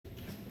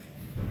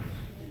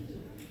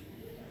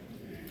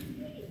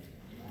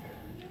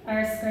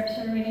Our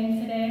scripture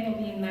reading today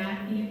will be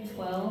Matthew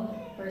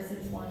 12,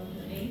 verses 1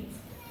 through 8.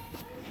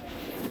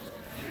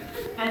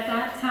 At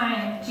that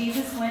time,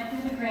 Jesus went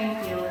through the grain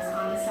fields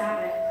on the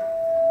Sabbath.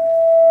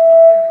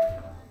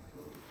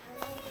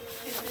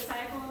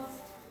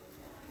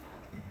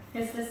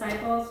 His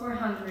disciples were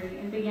hungry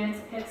and began to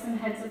pick some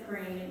heads of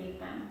grain and eat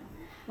them.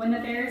 When the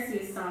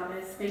Pharisees saw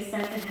this, they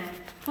said to him,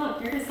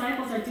 "Look, your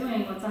disciples are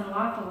doing what's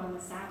unlawful on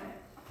the Sabbath."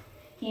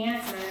 He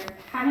answered,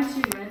 "Haven't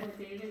you read what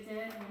David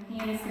did when he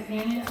and his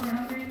companions were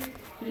hungry?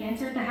 He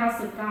entered the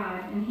house of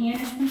God, and he and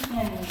his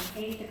companions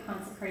ate the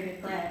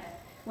consecrated bread,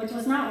 which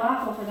was not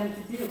lawful for them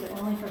to do, but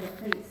only for the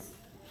priests.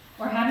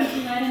 Or haven't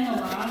you read in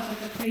the law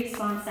that the priests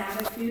on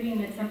Sabbath duty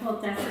in the temple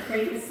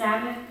desecrate the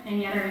Sabbath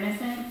and yet are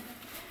innocent?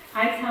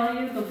 I tell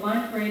you, the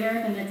one greater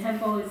than the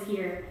temple is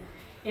here.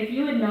 If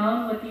you had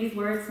known what these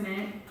words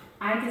meant,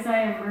 'I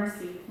desire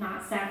mercy,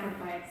 not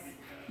sacrifice,'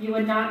 you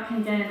would not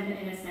condemn the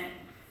innocent.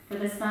 For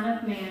the Son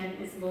of Man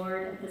is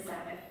Lord of the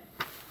Sabbath."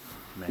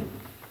 Amen.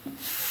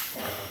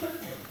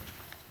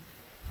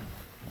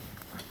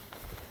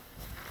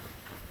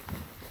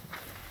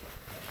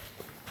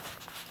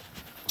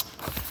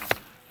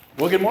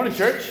 Well, good morning,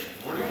 church.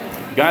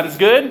 God is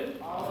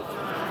good.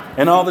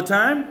 And all the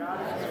time?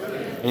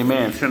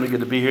 Amen. Certainly good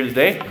to be here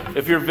today.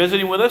 If you're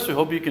visiting with us, we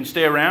hope you can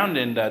stay around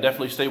and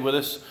definitely stay with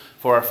us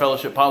for our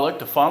fellowship potluck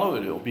to follow.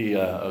 It'll be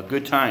a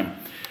good time.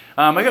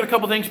 I got a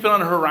couple things put on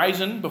the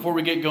horizon before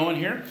we get going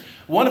here.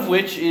 One of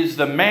which is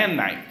the Man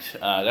Night.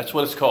 That's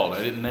what it's called.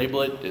 I didn't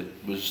label it. It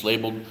was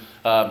labeled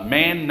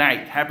Man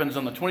Night. Happens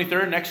on the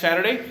 23rd, next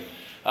Saturday.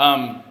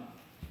 I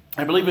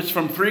believe it's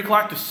from 3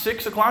 o'clock to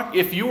 6 o'clock.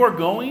 If you are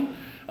going,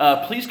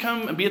 please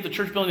come and be at the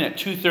church building at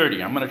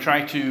 2:30. I'm going to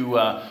try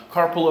to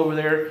carpool over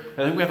there.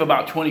 I think we have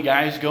about 20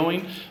 guys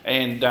going,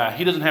 and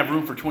he doesn't have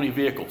room for 20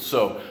 vehicles.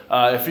 So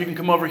if you can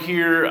come over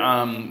here,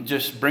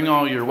 just bring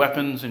all your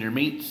weapons and your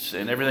meats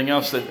and everything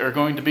else that are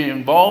going to be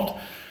involved.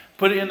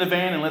 Put it in the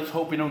van, and let's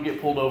hope we don't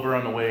get pulled over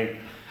on the way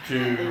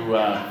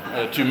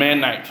to Man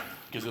Night,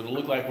 because it'll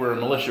look like we're a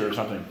militia or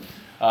something.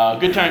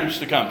 Good times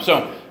to come.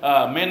 So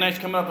Man Night's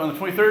coming up on the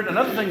 23rd.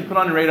 Another thing to put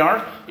on your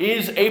radar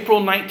is April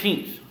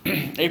 19th.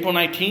 April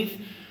 19th,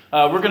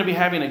 we're going to be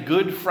having a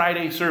Good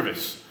Friday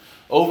service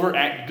over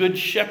at Good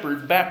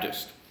Shepherd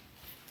Baptist.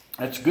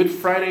 That's Good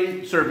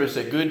Friday service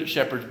at Good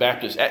Shepherd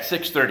Baptist at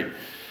 6:30.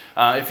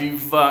 If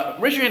you've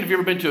raise your hand if you've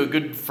ever been to a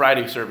Good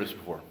Friday service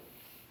before.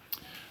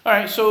 All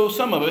right, so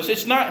some of us,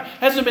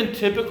 hasn't been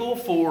typical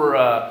for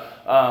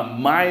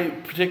my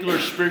particular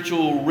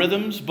spiritual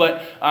rhythms,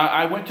 but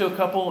I went to a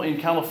couple in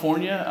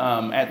California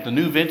at the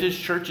New Vintage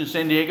Church in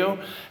San Diego,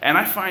 and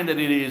I find that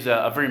it is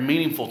a very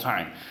meaningful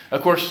time.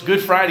 Of course,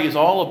 Good Friday is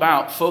all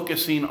about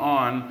focusing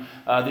on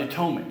the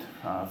atonement,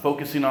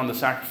 focusing on the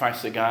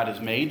sacrifice that God has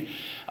made.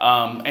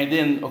 And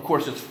then, of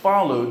course, it's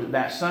followed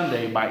that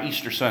Sunday by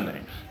Easter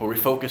Sunday, where we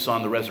focus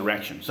on the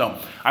resurrection. So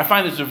I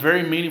find it's a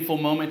very meaningful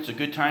moment. It's a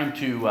good time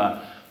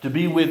to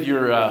be with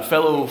your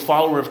fellow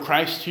follower of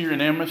Christ here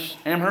in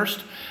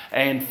Amherst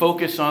and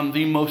focus on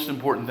the most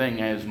important thing,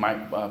 as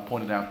Mike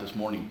pointed out this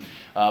morning.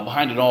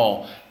 Behind it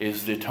all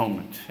is the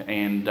atonement.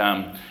 And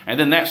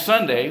then that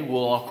Sunday,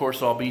 we'll, of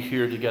course, all be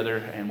here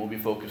together, and we'll be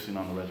focusing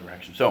on the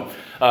resurrection. So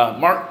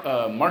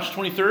March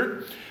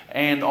 23rd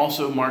and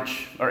also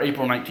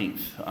April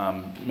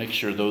 19th. Make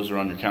sure those are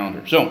on your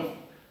calendar. So,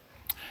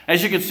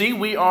 as you can see,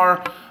 we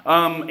are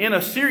in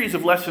a series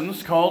of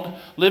lessons called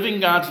Living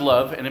God's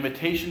Love and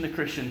Imitation the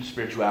Christian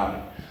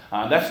Spirituality.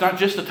 That's not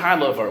just the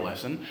title of our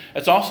lesson.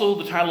 It's also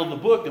the title of the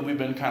book that we've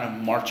been kind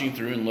of marching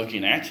through and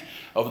looking at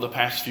over the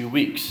past few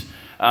weeks.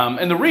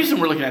 And the reason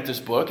we're looking at this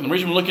book and the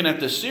reason we're looking at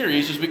this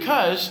series is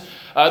because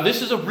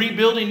this is a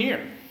rebuilding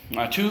year.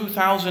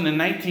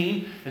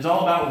 2019 is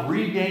all about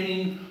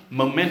regaining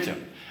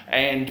momentum.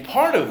 And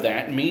part of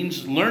that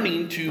means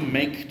learning to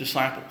make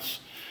disciples.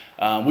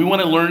 We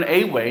want to learn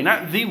a way,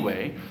 not the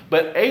way,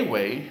 but a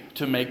way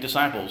to make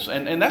disciples.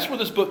 And that's where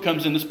this book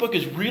comes in. This book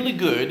is really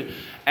good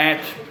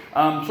at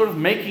sort of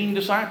making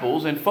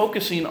disciples and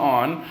focusing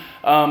on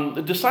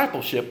the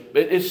discipleship.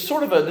 It's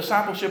sort of a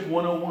discipleship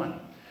 101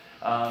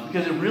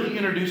 because it really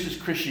introduces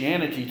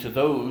Christianity to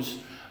those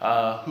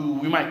who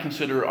we might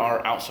consider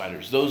are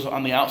outsiders, those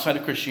on the outside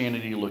of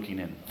Christianity looking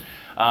in.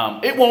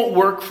 It won't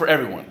work for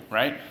everyone,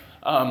 right?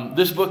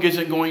 This book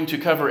isn't going to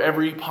cover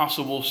every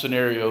possible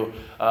scenario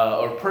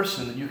or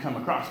person that you come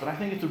across, but I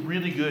think it's a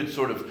really good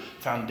sort of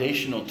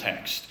foundational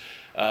text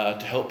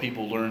to help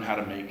people learn how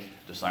to make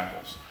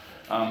disciples.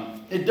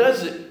 It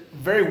does it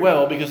very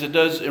well because it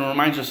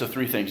reminds us of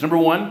three things. Number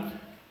one,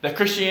 that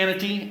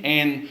Christianity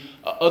and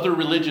other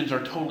religions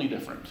are totally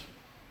different.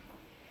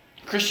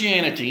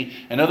 Christianity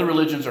and other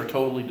religions are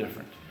totally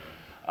different.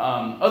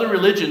 Other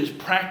religions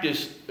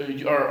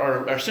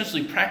are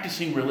essentially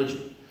practicing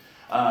religion.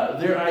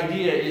 Their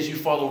idea is you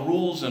follow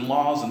rules and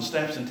laws and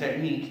steps and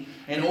technique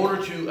in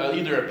order to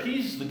either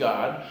appease the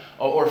God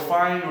or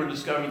find or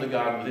discover the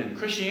God within.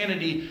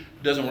 Christianity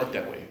doesn't work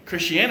that way.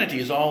 Christianity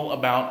is all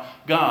about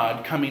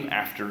God coming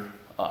after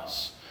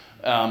us.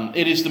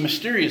 It is the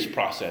mysterious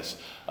process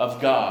of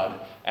God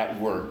at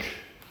work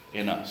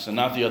in us and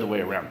not the other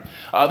way around.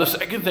 The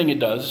second thing it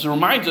does is it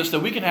reminds us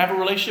that we can have a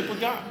relationship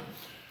with God.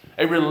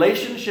 A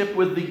relationship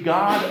with the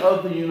God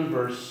of the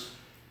universe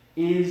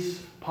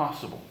is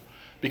possible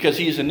because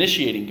he is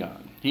initiating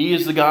God. He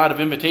is the God of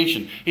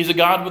invitation. He's a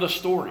God with a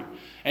story.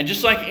 And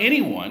just like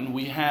anyone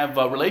we have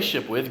a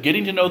relationship with,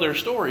 getting to know their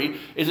story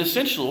is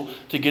essential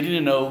to getting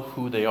to know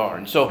who they are.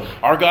 And so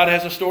our God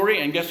has a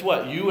story, and guess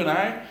what? You and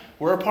I,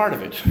 we're a part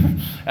of it.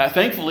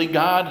 Thankfully,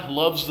 God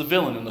loves the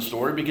villain in the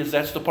story because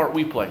that's the part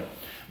we play.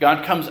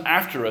 God comes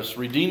after us,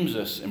 redeems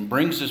us, and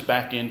brings us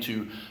back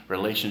into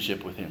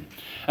relationship with him.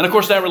 And of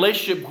course, that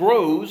relationship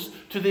grows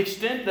to the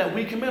extent that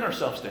we commit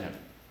ourselves to him.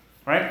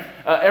 Right?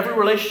 Every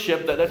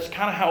relationship, that's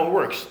kind of how it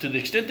works. To the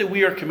extent that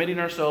we are committing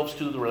ourselves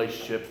to the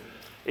relationship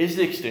is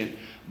the extent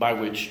by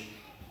which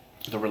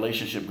the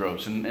relationship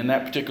grows. And in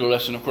that particular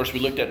lesson, of course, we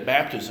looked at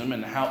baptism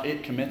and how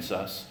it commits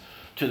us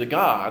to the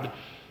God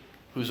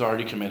who's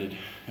already committed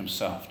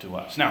himself to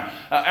us. Now,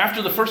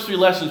 after the first three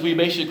lessons, we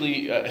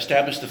basically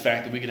established the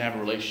fact that we can have a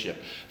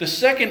relationship. The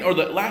second, or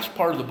the last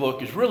part of the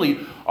book, is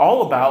really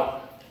all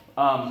about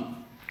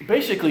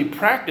basically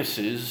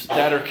practices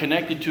that are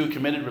connected to a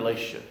committed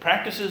relationship.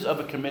 Practices of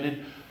a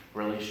committed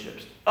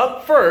relationship.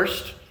 Up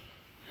first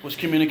was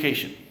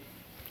communication,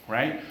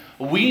 right?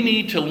 We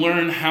need to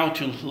learn how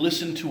to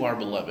listen to our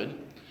beloved,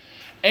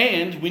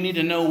 and we need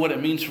to know what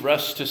it means for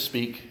us to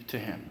speak to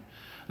him.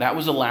 That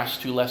was the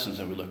last two lessons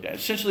that we looked at.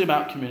 Essentially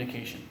about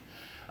communication.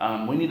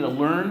 We need to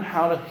learn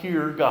how to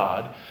hear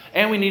God,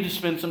 and we need to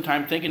spend some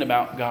time thinking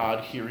about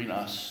God hearing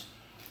us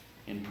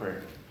in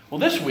prayer. Well,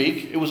 this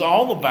week, it was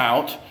all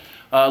about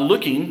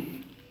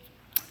looking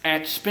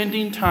at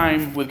spending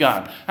time with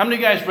God. How many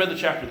of you guys read the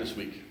chapter this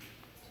week?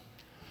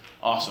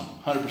 Awesome,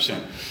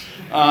 100%.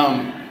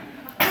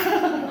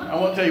 I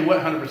won't tell you what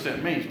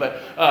 100% means,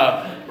 but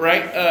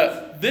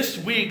this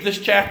week, this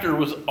chapter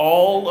was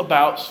all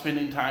about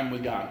spending time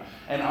with God.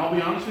 And I'll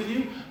be honest with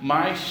you,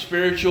 my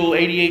spiritual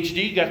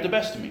ADHD got the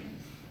best of me.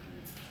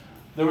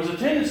 There was a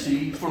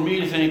tendency for me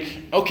to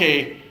think,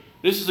 okay,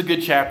 this is a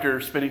good chapter,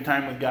 spending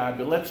time with God,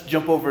 but let's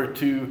jump over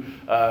to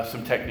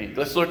some technique.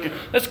 Let's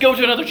go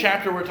to another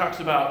chapter where it talks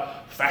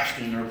about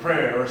fasting or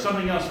prayer or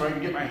something else where I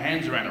can get my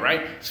hands around it,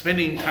 right?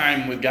 Spending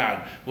time with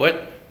God.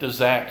 What does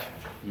that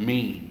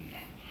mean?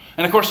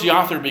 And of course, the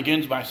author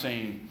begins by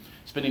saying,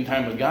 spending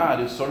time with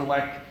God is sort of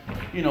like,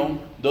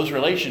 those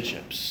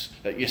relationships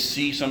that you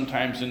see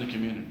sometimes in the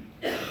community,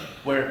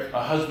 where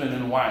a husband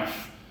and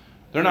wife,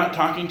 they're not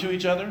talking to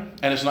each other,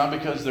 and it's not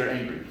because they're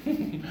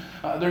angry.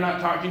 They're not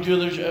talking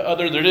to each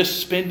other, they're just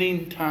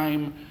spending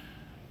time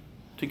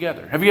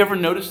together. Have you ever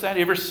noticed that? Have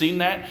you ever seen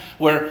that?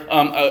 Where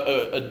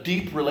a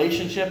deep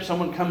relationship,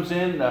 someone comes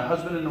in, a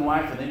husband and a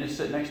wife, and they just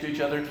sit next to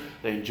each other,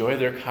 they enjoy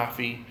their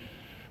coffee,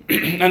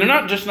 and they're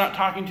not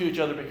talking to each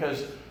other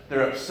because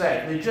they're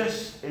upset. They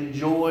just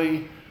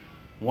enjoy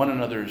one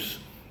another's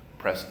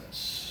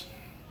presence.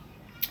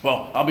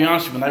 Well, I'll be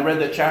honest with you, when I read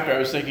that chapter, I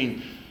was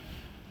thinking,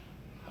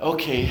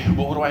 okay,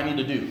 well, what do I need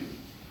to do?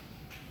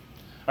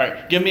 All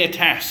right, give me a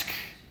task.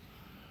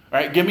 All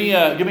right, give me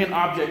an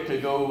object to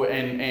go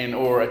and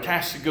or a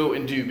task to go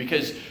and do.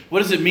 Because what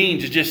does it mean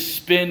to just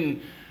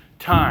spend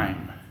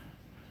time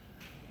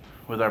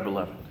with our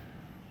beloved?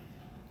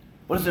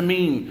 What does it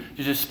mean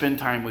to just spend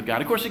time with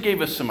God? Of course, it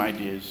gave us some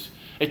ideas.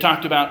 It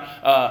talked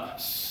about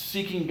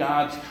seeking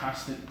God's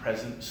constant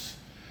presence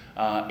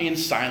in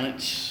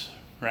silence,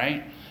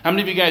 right? How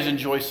many of you guys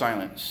enjoy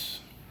silence?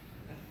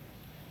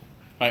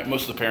 All right,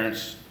 most of the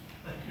parents.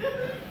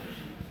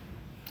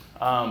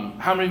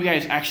 How many of you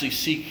guys actually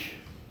seek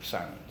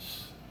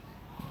silence?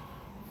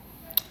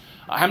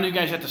 How many of you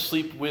guys have to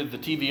sleep with the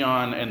TV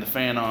on and the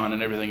fan on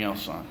and everything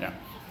else on? Yeah,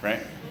 right?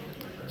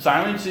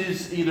 Silence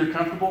is either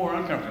comfortable or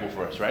uncomfortable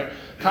for us, right?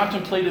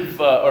 Contemplative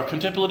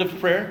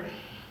prayer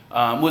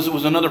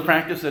was another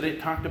practice that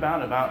it talked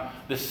about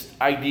this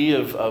idea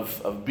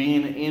of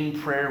being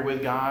in prayer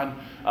with God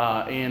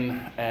in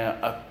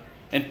an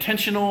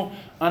intentional,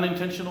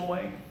 unintentional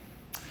way.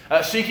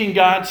 Seeking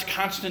God's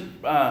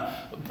constant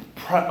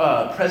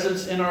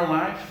presence in our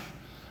life.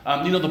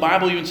 The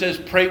Bible even says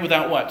pray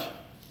without what?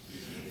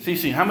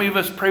 Ceasing. How many of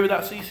us pray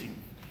without ceasing?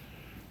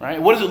 Right?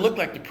 What does it look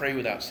like to pray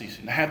without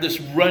ceasing? To have this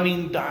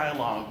running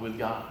dialogue with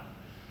God.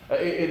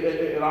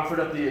 It offered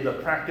up the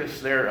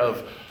practice there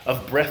of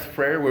breath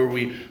prayer, where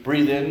we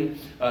breathe in,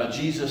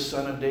 Jesus,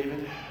 Son of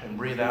David, and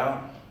breathe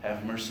out,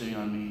 have mercy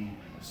on me,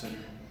 a sinner.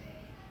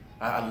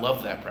 I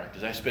love that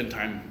practice. I spend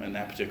time in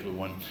that particular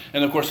one.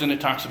 And of course, then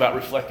it talks about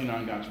reflecting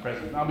on God's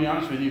presence. And I'll be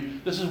honest with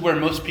you, this is where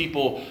most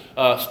people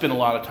spend a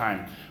lot of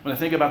time. When they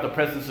think about the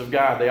presence of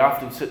God, they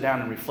often sit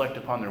down and reflect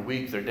upon their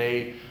week, their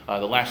day,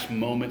 the last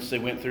moments they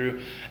went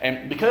through.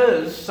 And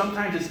because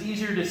sometimes it's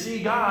easier to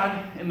see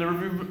God in the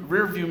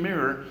rearview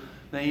mirror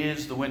than it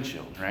is the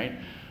windshield, right?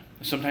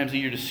 It's sometimes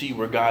easier to see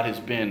where God has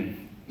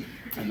been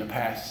in the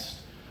past,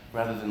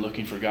 rather than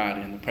looking for God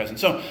in the present.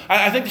 So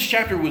I think this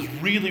chapter was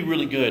really,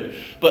 really good.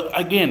 But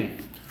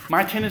again,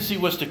 my tendency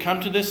was to come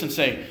to this and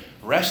say,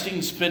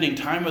 resting, spending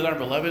time with our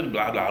beloved,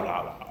 blah, blah,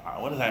 blah, blah.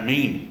 What does that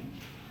mean?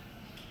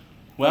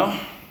 Well,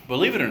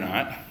 believe it or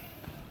not,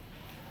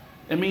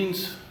 It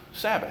means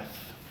Sabbath.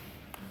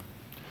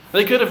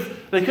 They could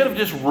have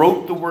just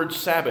wrote the word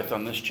Sabbath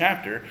on this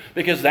chapter,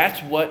 because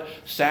that's what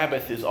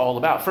Sabbath is all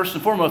about. First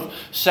and foremost,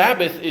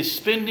 Sabbath is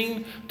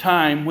spending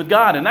time with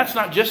God. And that's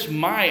not just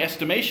my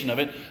estimation of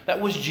it.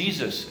 That was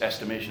Jesus'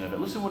 estimation of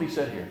it. Listen to what he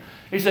said here.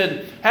 He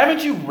said,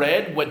 haven't you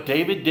read what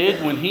David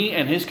did when he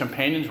and his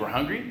companions were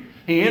hungry?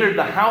 He entered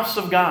the house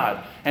of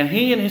God, and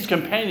he and his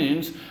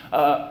companions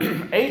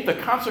ate the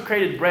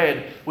consecrated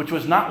bread, which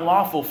was not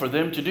lawful for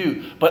them to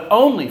do, but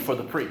only for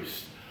the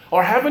priests.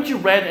 Or haven't you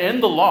read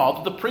in the law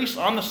that the priests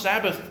on the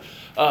Sabbath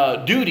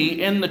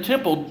duty in the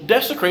temple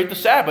desecrate the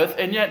Sabbath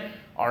and yet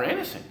are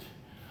innocent?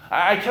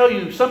 I tell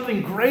you,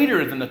 something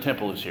greater than the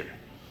temple is here.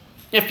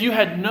 If you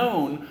had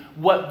known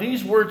what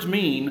these words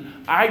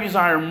mean, I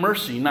desire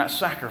mercy, not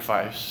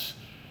sacrifice,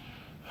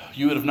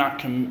 you would have not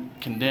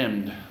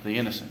condemned the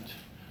innocent.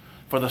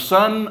 For the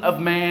Son of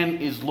Man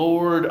is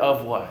Lord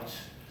of what?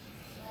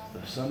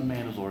 The Son of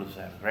Man is Lord of the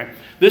Sabbath, right?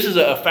 This is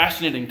a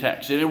fascinating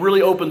text, and it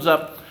really opens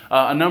up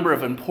a number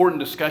of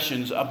important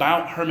discussions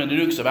about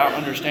hermeneutics, about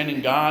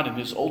understanding God and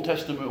His Old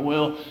Testament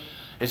will,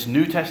 His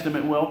New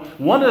Testament will.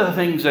 One of the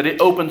things that it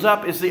opens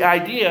up is the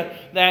idea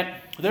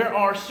that there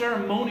are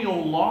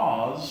ceremonial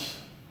laws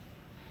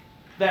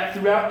that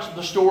throughout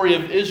the story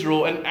of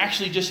Israel, and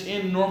actually just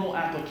in normal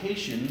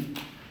application,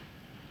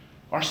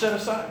 are set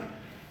aside,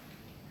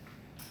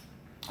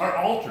 are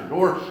altered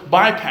or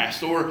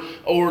bypassed,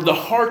 or the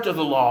heart of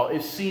the law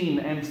is seen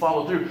and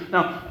followed through.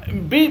 Now,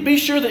 be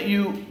sure that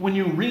when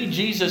you read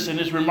Jesus and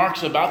his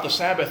remarks about the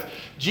Sabbath,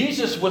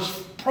 Jesus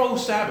was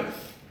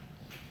pro-Sabbath.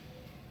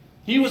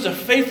 He was a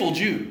faithful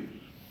Jew.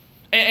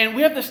 And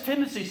we have this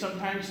tendency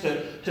sometimes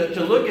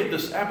to look at the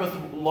Sabbath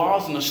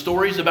laws and the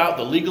stories about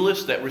the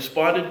legalists that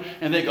responded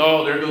and think,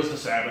 oh, there goes the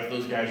Sabbath.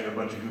 Those guys are a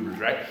bunch of goobers,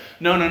 right?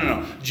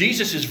 No.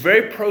 Jesus is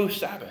very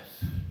pro-Sabbath.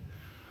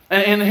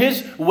 And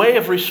his way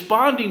of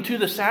responding to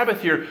the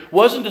Sabbath here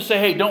wasn't to say,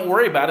 hey, don't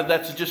worry about it.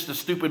 That's just a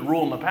stupid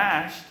rule in the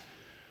past.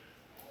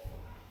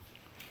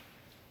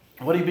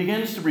 What he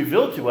begins to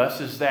reveal to us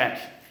is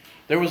that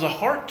there was a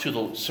heart to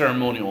the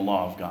ceremonial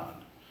law of God.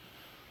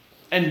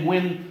 And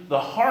when the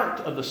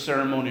heart of the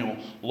ceremonial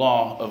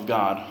law of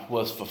God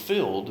was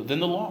fulfilled, then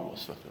the law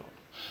was fulfilled.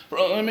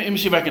 Let me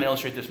see if I can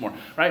illustrate this more.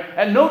 Right?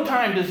 At no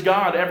time does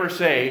God ever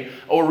say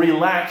or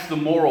relax the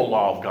moral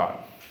law of God.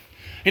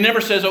 He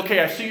never says, okay,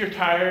 I see you're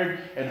tired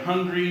and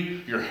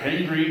hungry, you're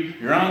hangry,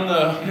 you're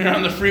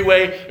on the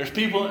freeway, there's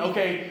people,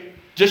 okay,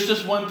 just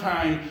this one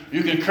time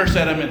you can curse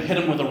at them and hit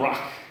them with a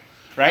rock,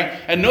 right?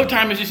 And no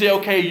time does he say,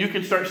 okay, you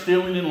can start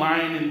stealing and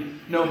lying. And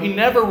no, he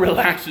never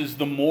relaxes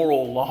the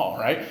moral law,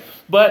 right?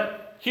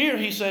 But here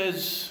he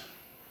says,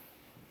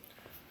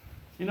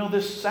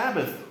 this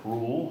Sabbath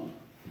rule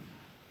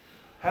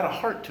had a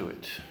heart to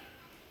it.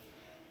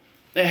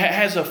 It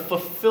has a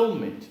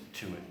fulfillment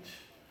to it.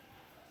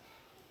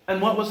 And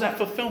what was that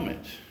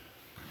fulfillment?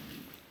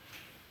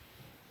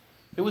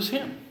 It was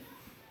him.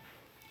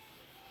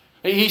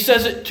 He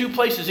says it two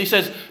places. He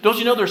says, don't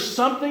you know there's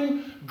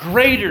something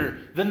greater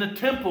than the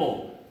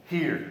temple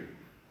here?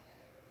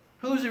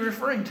 Who is he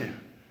referring to?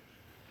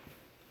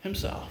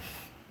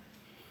 Himself.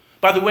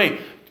 By the way,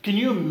 can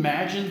you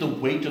imagine the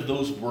weight of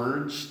those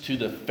words to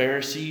the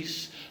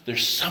Pharisees?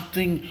 There's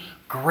something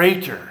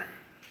greater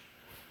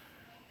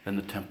than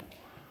the temple.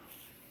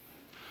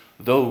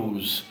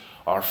 Those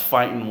are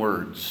fighting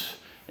words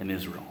in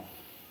Israel.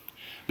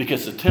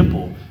 Because the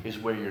temple is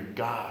where your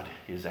God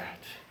is at.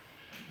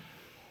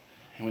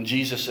 And when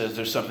Jesus says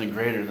there's something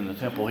greater than the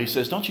temple, he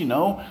says, don't you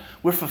know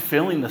we're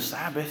fulfilling the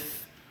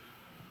Sabbath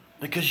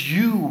because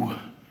you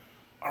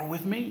are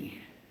with me.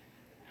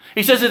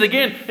 He says it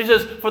again. He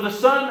says, for the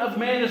Son of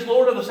Man is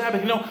Lord of the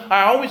Sabbath.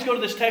 I always go to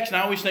this text and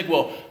I always think,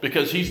 well,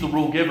 because he's the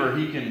rule giver,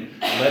 he can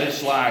let it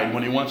slide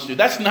when he wants to.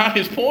 That's not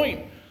his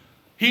point.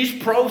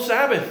 He's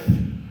pro-Sabbath.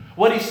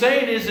 What he's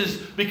saying is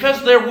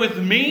because they're with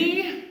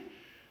me,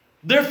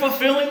 they're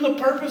fulfilling the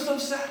purpose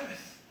of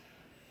Sabbath.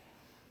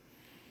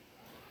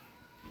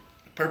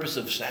 The purpose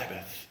of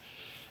Sabbath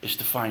is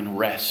to find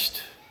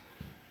rest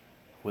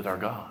with our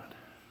God.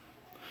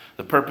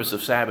 The purpose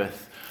of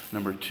Sabbath,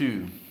 number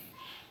 2,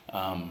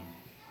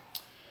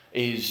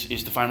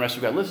 is to find rest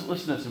with God. Listen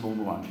to this and we'll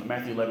move on.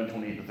 Matthew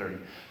 11:28-30.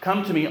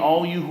 Come to me,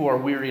 all you who are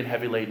weary and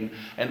heavy laden,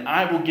 and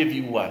I will give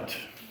you what?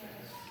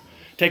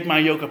 Take my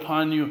yoke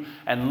upon you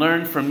and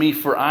learn from me,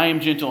 for I am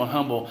gentle and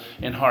humble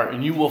in heart,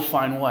 and you will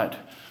find what?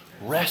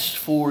 Rest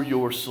for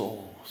your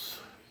souls.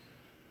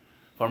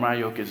 For my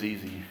yoke is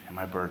easy and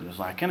my burden is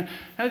light. Can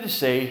I just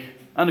say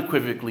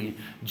unequivocally,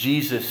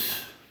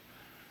 Jesus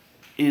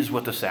is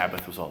what the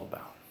Sabbath was all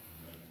about.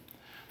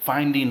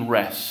 Finding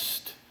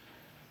rest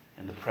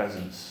in the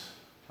presence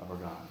of our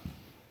God.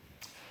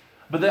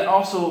 But that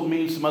also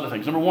means some other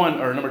things.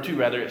 Number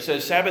two, it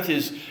says Sabbath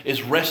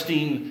is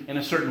resting in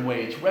a certain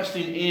way. It's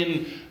resting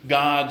in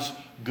God's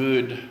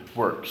good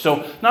work.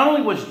 So not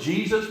only was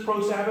Jesus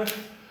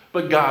pro-Sabbath,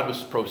 but God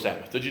was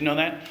pro-Sabbath. Did you know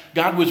that?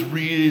 God was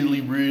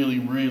really, really,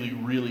 really,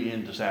 really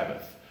into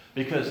Sabbath.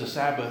 Because the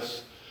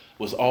Sabbath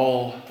was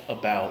all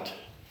about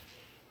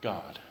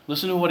God.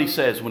 Listen to what he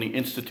says when he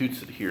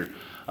institutes it here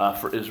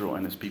for Israel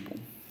and his people.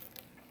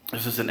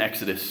 This is in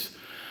Exodus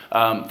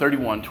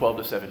 31, 12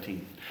 to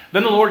 17.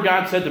 Then the Lord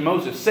God said to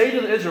Moses, say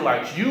to the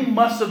Israelites, you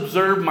must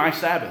observe my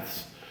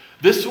Sabbaths.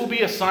 This will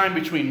be a sign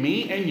between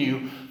me and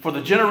you for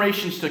the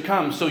generations to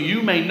come, so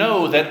you may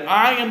know that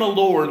I am the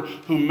Lord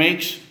who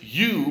makes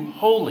you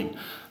holy.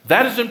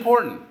 That is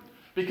important,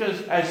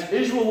 because as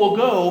Israel will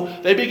go,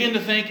 they begin to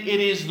think it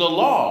is the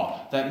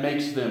law that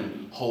makes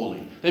them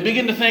holy. They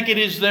begin to think it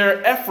is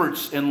their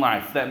efforts in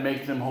life that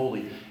make them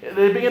holy.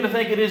 They begin to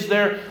think it is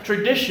their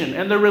tradition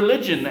and their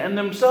religion and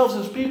themselves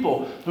as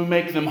people who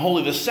make them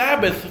holy. The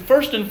Sabbath,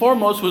 first and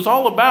foremost, was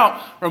all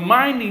about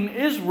reminding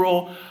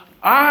Israel,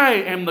 I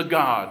am the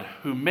God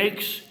who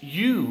makes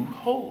you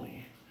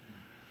holy.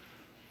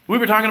 We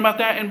were talking about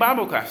that in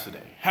Bible class today.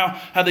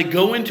 How they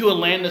go into a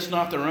land that's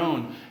not their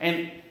own.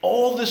 And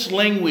all this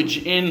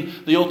language in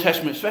the Old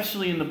Testament,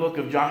 especially in the book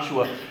of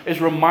Joshua,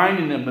 is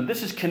reminding them that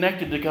this is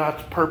connected to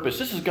God's purpose.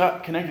 This is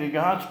connected to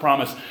God's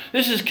promise.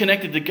 This is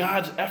connected to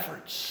God's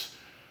efforts.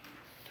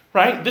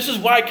 Right? This is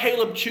why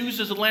Caleb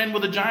chooses the land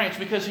with the giants,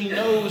 because he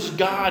knows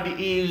God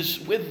is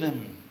with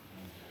them.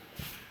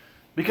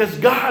 Because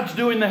God's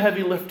doing the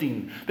heavy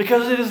lifting.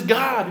 Because it is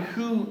God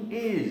who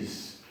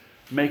is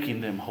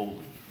making them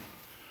holy.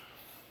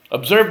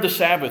 Observe the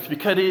Sabbath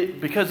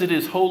because it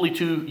is holy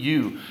to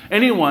you.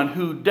 Anyone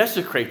who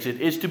desecrates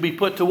it is to be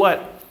put to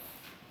what?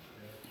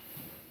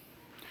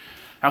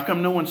 How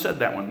come no one said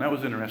that one? That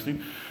was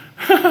interesting.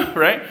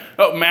 Right?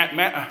 Oh,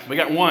 Matt, we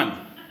got one.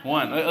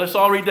 Let's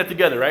all read that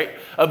together, right?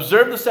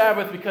 Observe the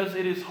Sabbath because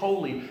it is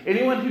holy.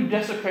 Anyone who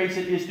desecrates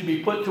it is to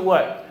be put to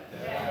what?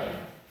 Death.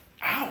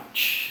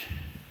 Ouch.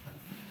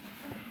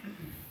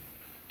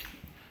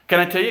 Can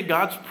I tell you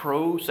God's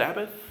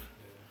pro-Sabbath?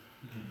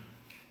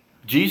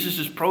 Jesus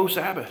is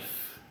pro-Sabbath.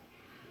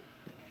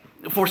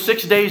 For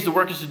 6 days the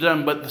work is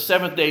done, but the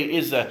seventh day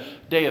is a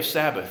day of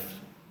Sabbath.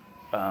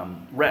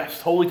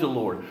 Rest, holy to the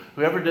Lord.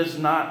 Who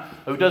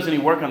does any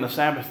work on the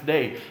Sabbath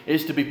day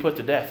is to be put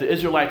to death. The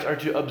Israelites are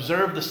to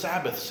observe the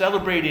Sabbath,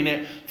 celebrating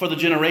it for the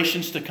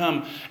generations to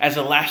come as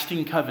a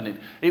lasting covenant.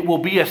 It will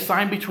be a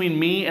sign between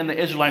me and the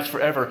Israelites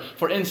forever.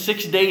 For in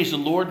 6 days the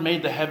Lord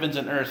made the heavens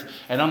and earth,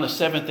 and on the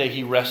seventh day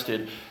he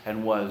rested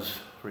and was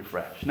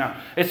refreshed.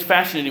 Now, it's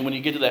fascinating when you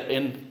get to that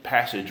end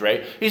passage,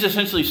 right? He's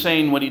essentially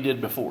saying what he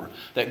did before,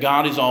 that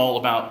God is all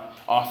about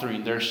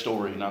authoring their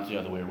story, not the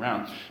other way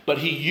around. But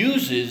he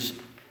uses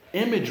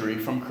imagery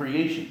from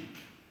creation.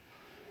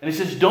 And he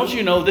says, don't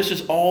you know this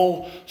is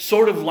all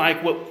sort of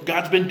like what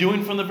God's been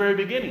doing from the very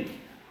beginning?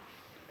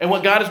 And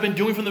what God has been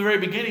doing from the very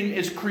beginning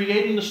is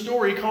creating the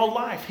story called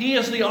life. He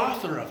is the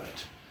author of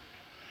it.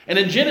 And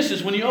in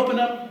Genesis, when you open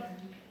up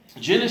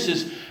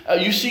Genesis,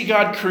 you see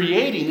God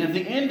creating. At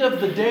the end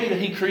of the day that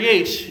he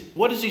creates,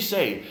 what does he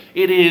say?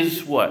 It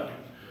is what?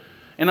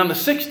 And on the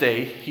sixth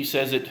day, he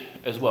says it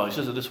as well. He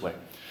says it this way.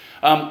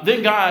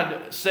 Then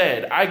God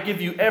said, I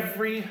give you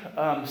every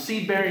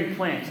seed-bearing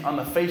plant on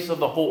the face of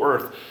the whole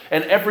earth,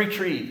 and every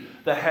tree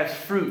that has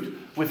fruit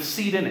with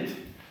seed in it.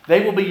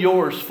 They will be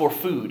yours for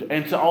food,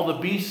 and to all the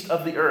beasts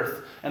of the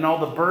earth, and all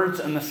the birds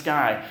in the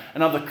sky,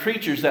 and all the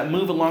creatures that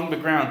move along the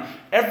ground,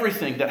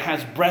 everything that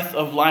has breath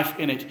of life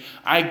in it,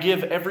 I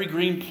give every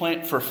green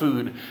plant for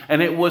food.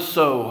 And it was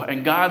so.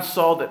 And God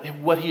saw that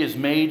what he has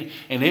made,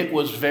 and it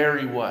was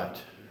very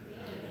what?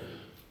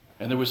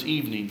 And there was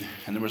evening,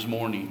 and there was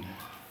morning,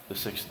 the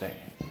sixth day.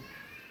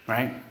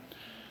 Right?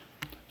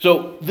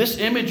 So this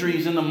imagery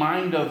is in the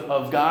mind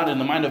of God, in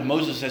the mind of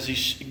Moses, as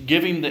he's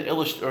giving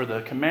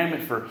the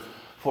commandment for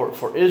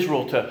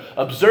Israel to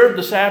observe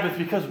the Sabbath,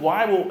 because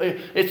why? Well,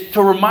 it's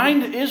to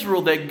remind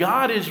Israel that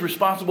God is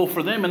responsible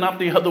for them and not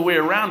the other way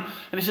around.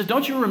 And he says,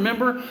 don't you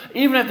remember,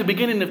 even at the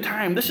beginning of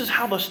time, this is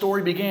how the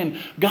story began.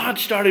 God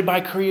started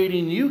by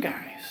creating you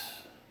guys,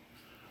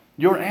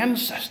 your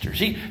ancestors.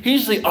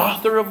 He's the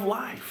author of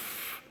life.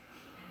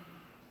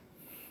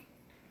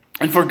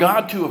 And for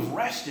God to have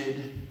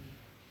rested,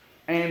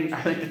 and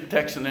I think the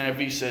text in the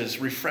NIV says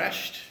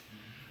refreshed.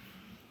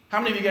 How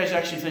many of you guys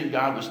actually think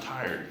God was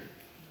tired?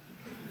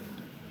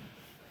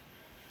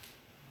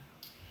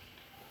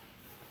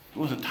 He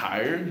wasn't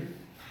tired.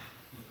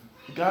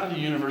 The God of the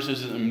universe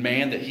isn't a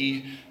man that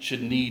he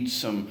should need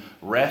some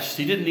rest.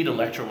 He didn't need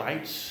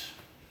electrolytes.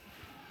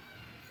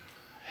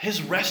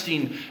 His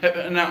resting.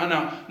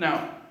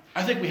 Now,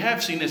 I think we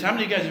have seen this. How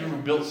many of you guys have ever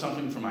built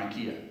something from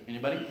IKEA?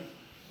 Anybody?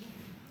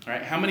 All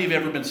right. How many have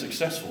ever been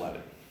successful at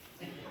it?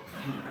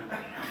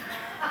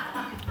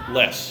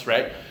 Less,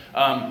 right?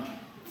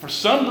 For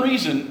some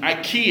reason, I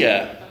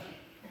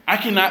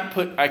cannot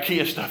put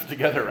IKEA stuff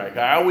together right.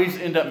 I always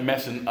end up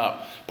messing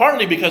up.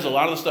 Partly because a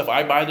lot of the stuff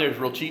I buy there is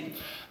real cheap.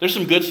 There's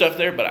some good stuff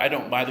there, but I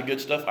don't buy the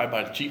good stuff. I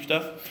buy the cheap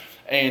stuff.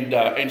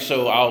 And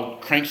so I'll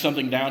crank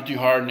something down too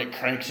hard and it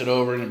cranks it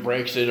over and it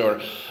breaks it.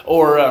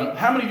 Or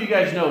how many of you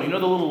guys know the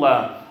little,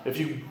 if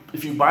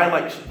you buy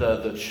like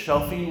the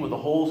shelving with the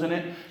holes in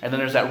it, and then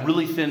there's that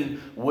really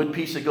thin wood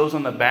piece that goes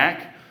on the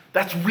back,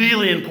 that's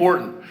really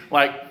important.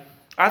 Like,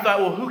 I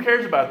thought, well, who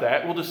cares about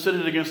that? We'll just sit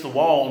it against the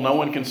wall. No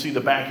one can see the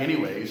back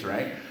anyways,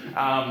 right?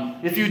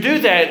 If you do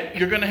that,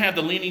 you're going to have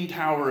the leaning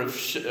tower of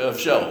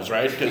shells,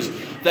 right? Because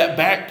that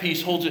back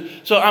piece holds it.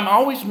 So I'm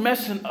always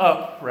messing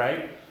up,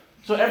 right?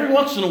 So every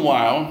once in a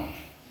while,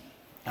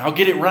 I'll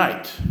get it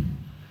right.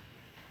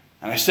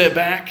 And I sit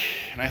back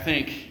and I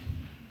think,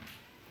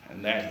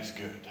 and that is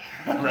good,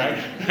 right?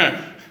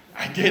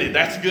 I did it.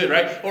 That's good,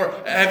 right? Or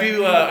have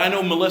you, I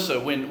know Melissa,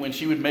 when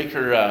she would make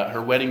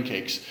her wedding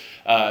cakes,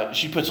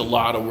 she puts a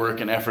lot of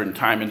work and effort and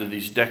time into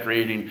these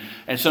decorating.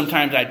 And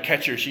sometimes I'd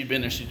catch her. She'd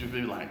been there. She'd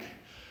be like,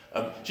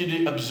 she'd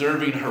be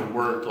observing her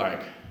work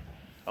like,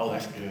 oh,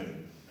 that's good.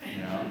 You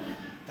know,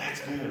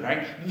 that's good,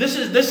 right? This,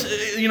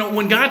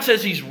 when God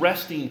says he's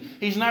resting,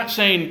 he's not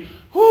saying,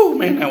 whoo,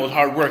 man, that was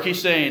hard work.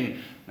 He's saying,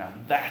 now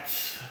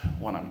that's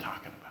what I'm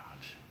talking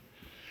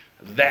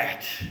about.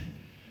 That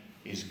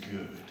is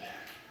good.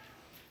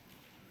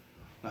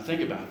 Now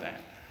think about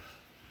that.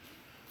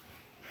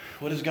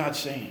 What is God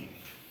saying?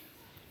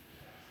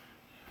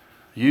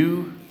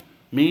 You,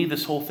 me,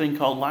 this whole thing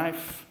called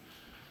life,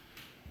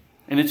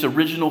 in its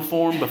original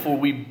form before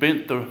we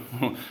bent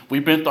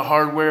the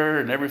hardware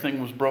and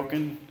everything was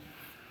broken.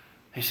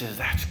 He says,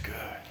 that's good.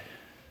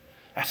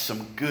 That's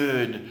some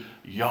good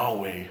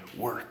Yahweh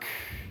work.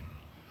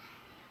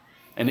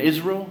 And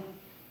Israel,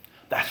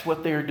 that's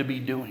what they're to be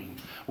doing.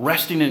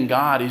 Resting in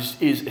God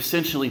is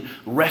essentially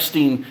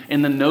resting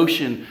in the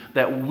notion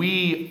that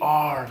we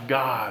are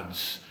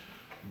God's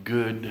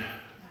good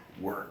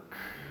work.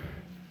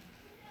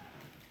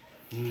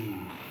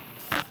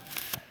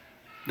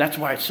 That's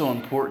why it's so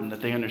important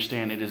that they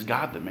understand it is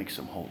God that makes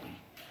them holy,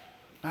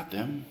 not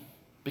them.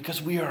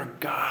 Because we are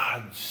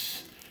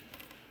God's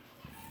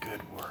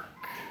good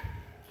work.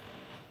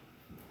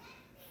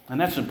 And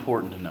that's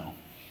important to know.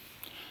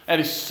 That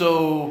is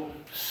so,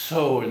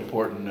 so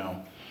important to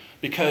know.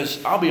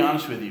 Because I'll be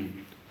honest with you,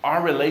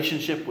 our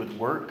relationship with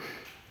work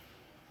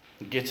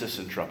gets us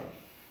in trouble.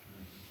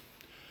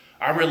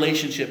 Our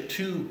relationship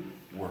to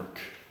work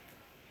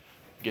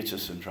gets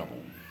us in trouble.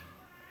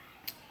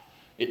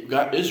 It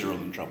got Israel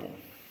in trouble.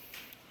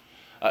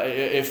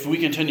 If we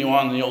continue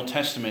on in the Old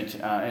Testament,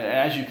 and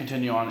as you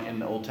continue on in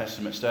the Old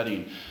Testament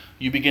studying,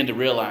 you begin to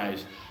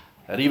realize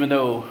that even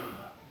though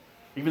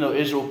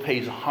Israel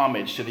pays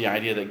homage to the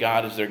idea that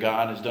God is their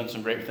God, has done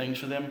some great things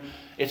for them,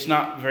 it's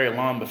not very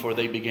long before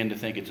they begin to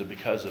think it's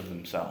because of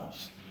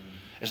themselves.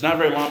 It's not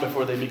very long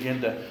before they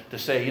begin to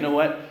say, you know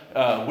what,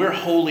 we're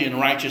holy and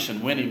righteous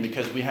and winning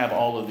because we have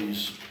all of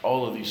these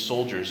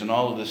soldiers and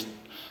all of this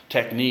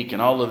technique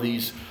and all of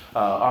these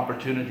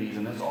opportunities,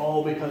 and it's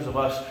all because of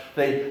us.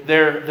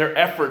 Their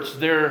efforts,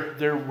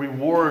 their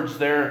rewards,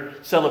 their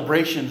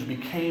celebrations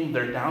became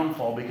their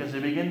downfall because they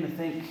begin to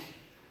think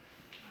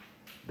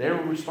they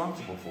were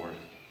responsible for it.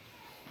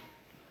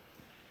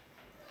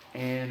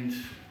 And to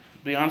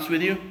be honest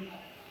with you,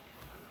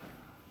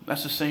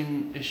 that's the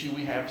same issue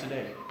we have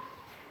today.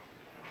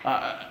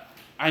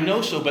 I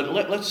know so, but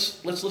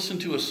let's listen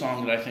to a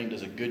song that I think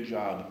does a good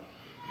job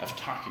of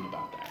talking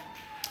about that.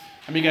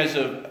 How many of you guys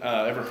have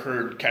ever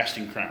heard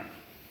Casting Crown?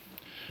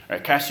 All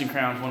right, Casting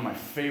Crown is one of my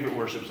favorite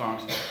worship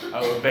songs,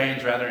 or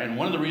bands rather, and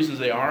one of the reasons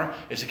they are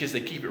is because they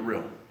keep it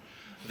real.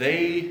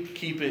 They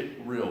keep it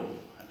real,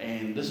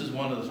 and this is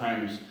one of the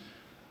times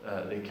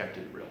they kept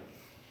it real.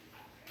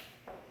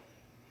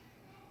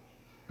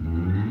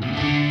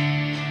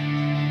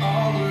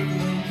 All work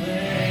no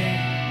play,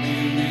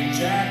 maybe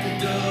Jack a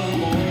dull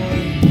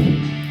boy,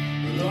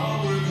 but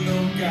all work no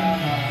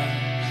God.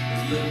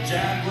 There's little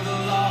Jack with a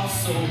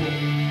lost soul,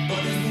 but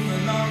he's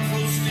moving on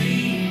full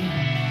steam.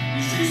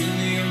 He's chasing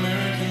the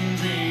American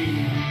dream.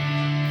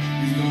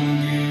 He's gonna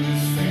give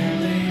his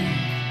family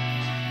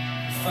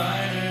a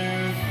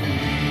fighter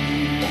free.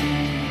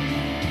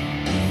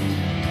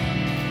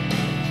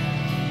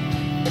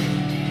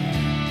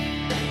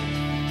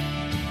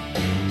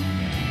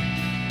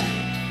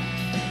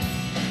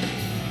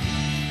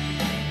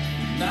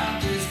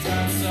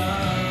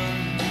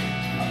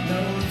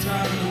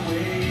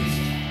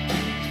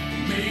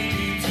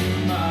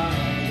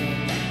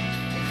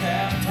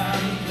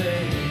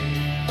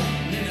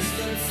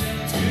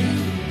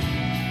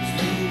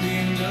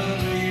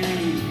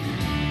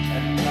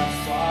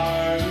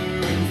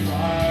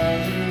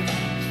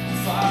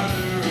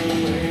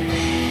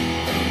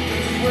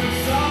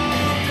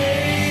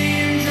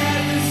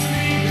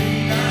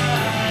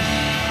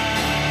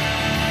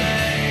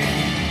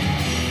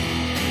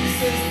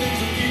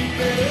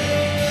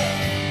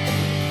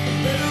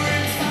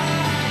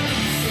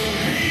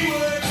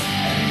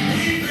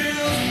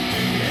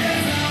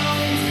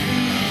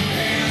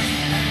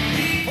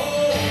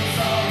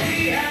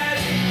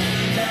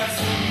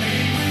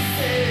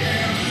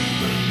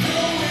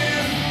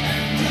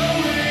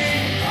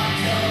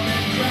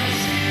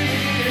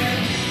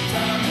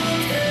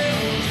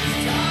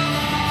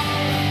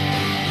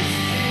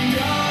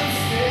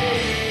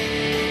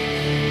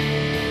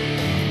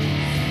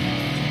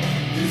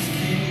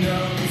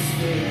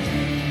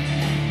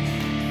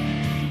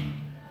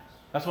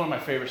 That's one of my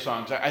favorite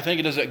songs. I think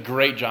it does a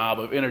great job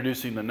of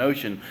introducing the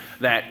notion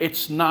that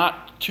it's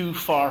not too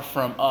far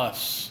from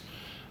us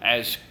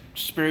as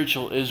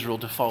spiritual Israel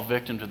to fall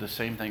victim to the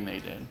same thing they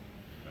did.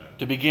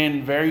 To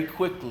begin very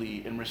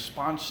quickly in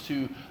response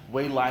to the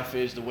way life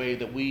is, the way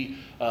that we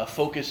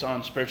focus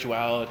on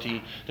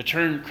spirituality, to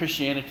turn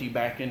Christianity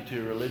back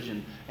into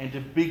religion, and to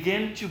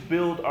begin to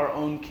build our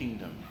own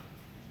kingdom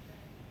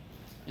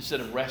instead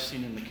of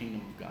resting in the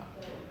kingdom of God.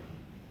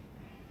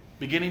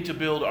 Beginning to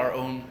build our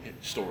own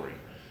story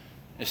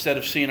instead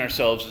of seeing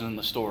ourselves as in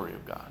the story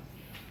of God.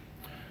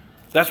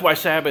 That's why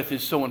Sabbath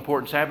is so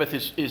important. Sabbath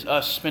is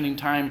us spending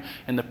time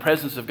in the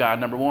presence of God,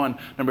 number one.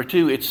 Number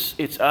two,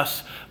 it's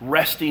us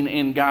resting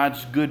in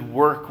God's good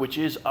work, which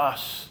is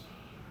us.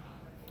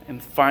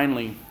 And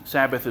finally,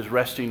 Sabbath is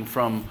resting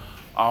from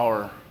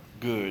our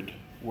good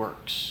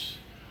works.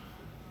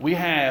 We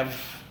have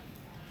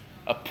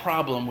a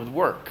problem with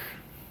work.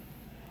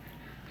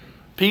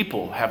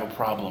 People have a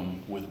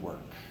problem with work.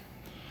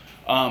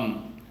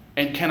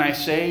 And can I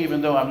say,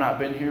 even though I've not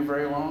been here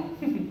very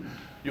long,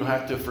 you'll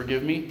have to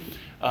forgive me,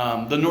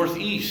 the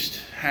Northeast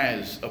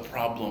has a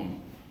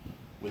problem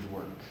with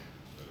work.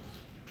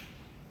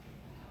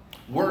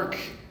 Work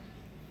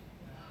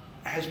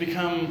has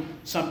become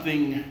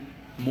something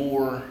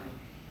more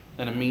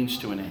than a means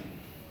to an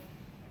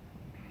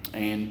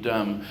end.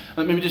 And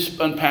let me just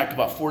unpack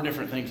about 4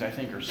 different things I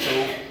think are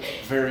so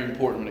very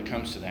important when it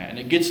comes to that. And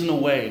it gets in the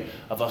way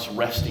of us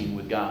resting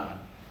with God.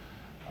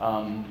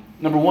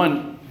 Number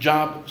one,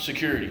 job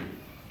security.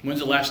 When's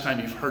the last time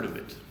you've heard of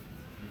it?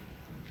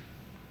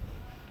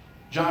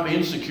 Job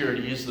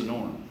insecurity is the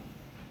norm.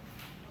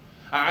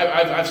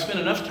 I've spent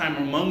enough time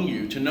among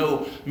you to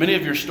know many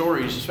of your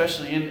stories,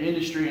 especially in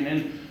industry and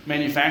in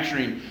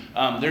manufacturing.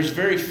 There's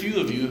very few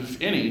of you, if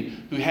any,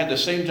 who had the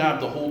same job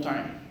the whole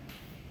time.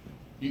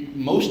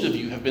 Most of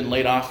you have been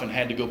laid off and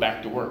had to go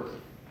back to work.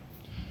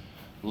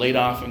 Laid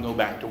off and go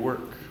back to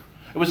work.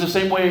 It was the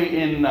same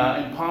way in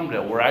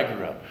Palmdale, where I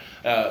grew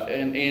up.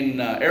 In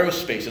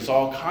aerospace, it's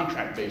all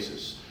contract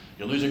basis.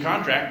 You lose a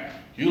contract,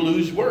 you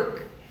lose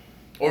work.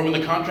 Or when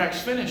the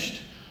contract's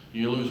finished,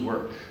 you lose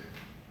work.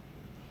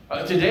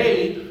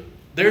 Today,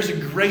 there's a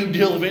great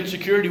deal of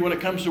insecurity when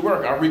it comes to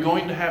work. Are we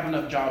going to have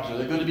enough jobs? Are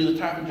they going to be the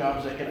type of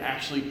jobs that can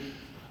actually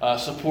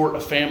support a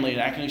family and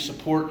actually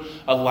support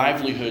a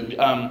livelihood?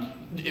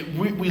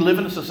 We live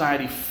in a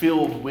society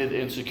filled with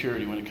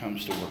insecurity when it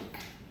comes to work.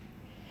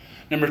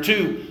 Number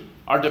 2,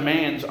 our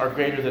demands are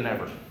greater than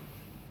ever.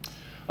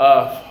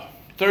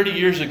 30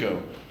 years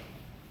ago,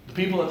 the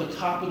people at the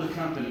top of the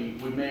company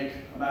would make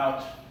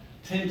about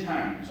 10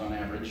 times on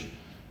average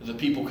the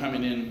people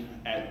coming in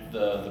at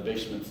the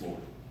basement floor.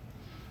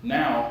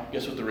 Now,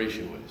 guess what the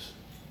ratio is?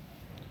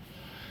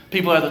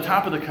 People at the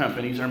top of the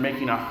companies are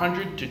making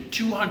 100 to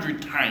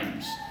 200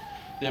 times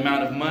the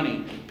amount of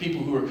money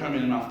people who are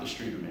coming in off the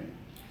street are making.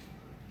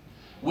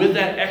 With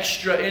that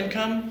extra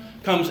income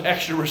comes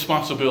extra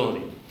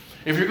responsibility.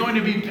 If you're going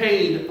to be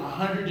paid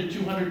 100 to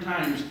 200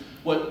 times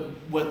what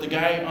the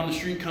guy on the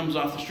street comes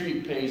off the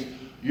street pays,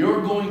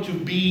 you're going to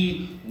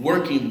be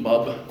working,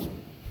 bub.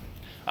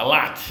 A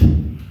lot.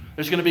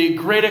 There's going to be a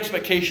great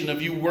expectation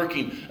of you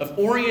working, of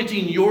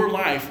orienting your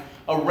life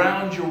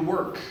around your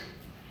work.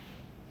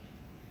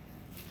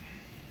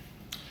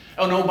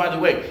 Oh no, by the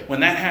way, when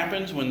that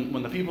happens, when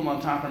the people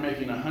on top are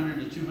making 100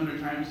 to 200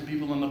 times the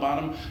people on the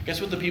bottom, guess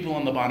what the people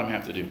on the bottom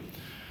have to do?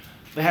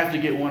 They have to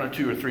get 1 or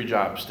 2 or 3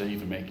 jobs to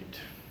even make it.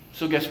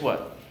 So guess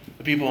what?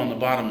 The people on the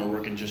bottom are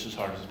working just as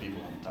hard as the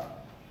people on the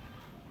top.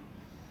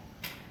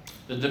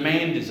 The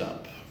demand is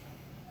up.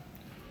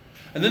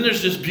 And then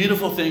there's this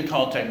beautiful thing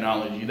called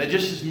technology that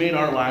just has made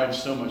our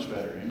lives so much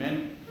better.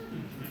 Amen?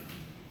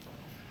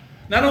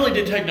 Not only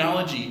did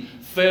technology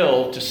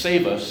fail to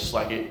save us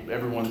like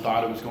everyone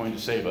thought it was going to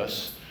save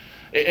us,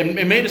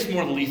 it made us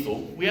more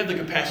lethal. We have the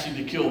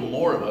capacity to kill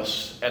more of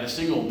us at a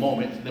single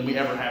moment than we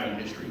ever have in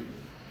history.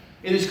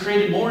 It has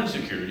created more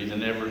insecurity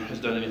than it ever has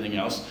done anything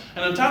else.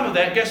 And on top of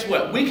that, guess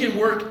what? We can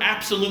work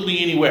absolutely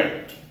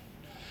anywhere.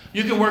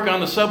 You can work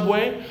on the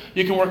subway,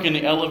 you can work in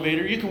the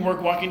elevator, you can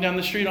work walking down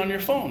the street on your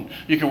phone.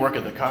 You can work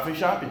at the coffee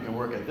shop, you can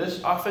work at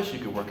this office, you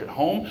can work at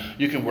home,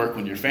 you can work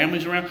when your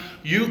family's around.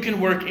 You can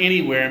work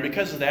anywhere, and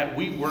because of that,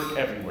 we work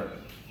everywhere.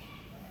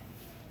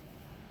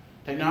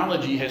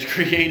 Technology has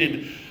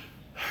created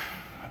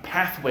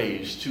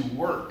pathways to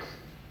work.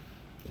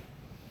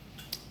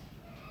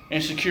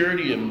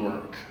 Insecurity in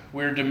work.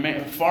 We're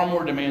far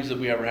more demands than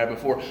we ever had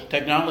before.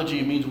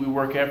 Technology means we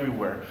work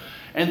everywhere.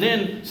 And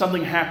then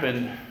something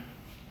happened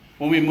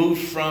when we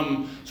moved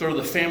from sort of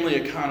the family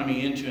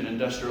economy into an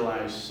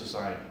industrialized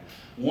society.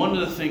 One of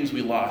the things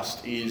we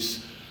lost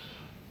is,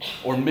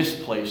 or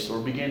misplaced, or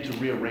began to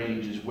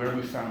rearrange, is where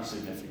we found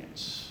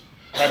significance.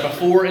 Right,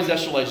 before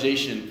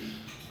industrialization,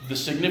 the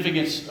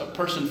significance, a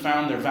person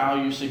found their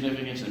value,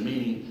 significance, and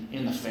meaning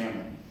in the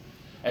family.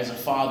 As a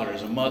father,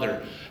 as a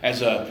mother,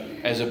 as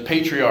a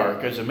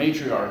patriarch, as a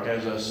matriarch,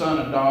 as a son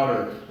and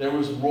daughter. There were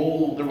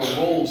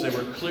roles, they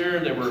were clear,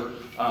 they were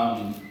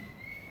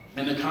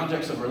in the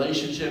context of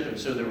relationship, and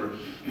so they were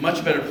a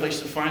much better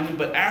place to find them.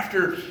 But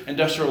after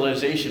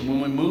industrialization,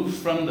 when we moved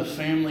from the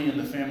family and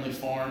the family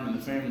farm and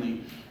the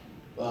family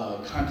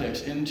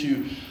context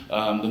into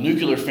the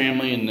nuclear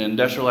family and the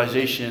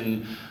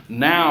industrialization,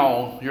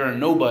 now you're a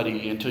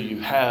nobody until you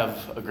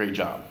have a great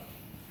job.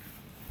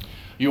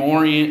 You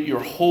orient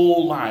your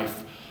whole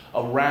life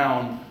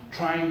around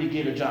trying to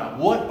get a job.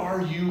 What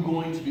are you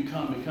going to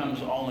become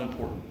becomes all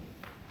important.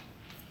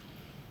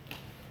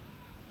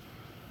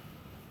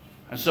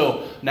 And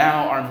so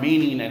now our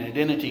meaning and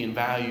identity and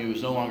value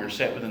is no longer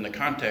set within the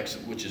context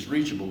which is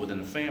reachable within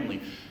a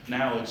family.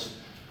 Now it's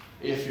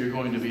if you're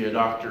going to be a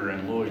doctor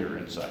and lawyer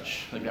and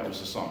such. I think that was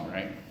the song,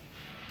 right?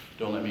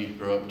 Don't let me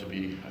grow up to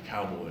be a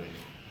cowboy,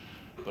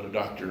 but a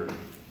doctor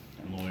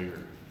and lawyer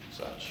and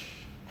such.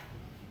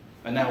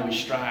 And now we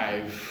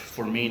strive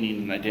for meaning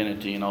and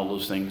identity and all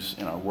those things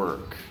in our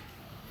work.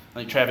 I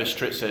think Travis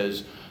Tritt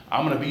says,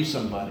 I'm going to be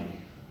somebody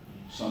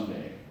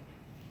someday.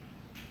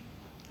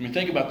 I mean,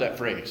 think about that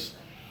phrase.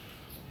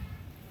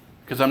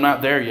 Because I'm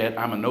not there yet,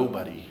 I'm a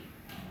nobody.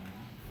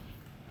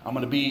 I'm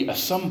going to be a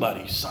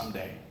somebody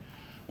someday.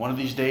 One of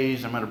these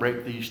days, I'm going to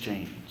break these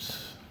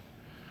chains.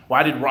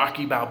 Why did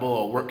Rocky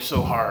Balboa work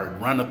so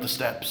hard, run up the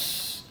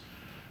steps,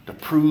 to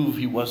prove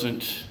he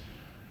wasn't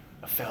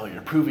a failure,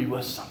 to prove he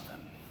was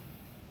something?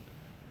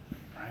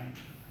 Right?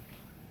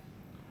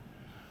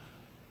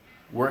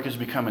 Work has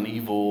become an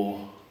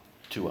evil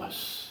to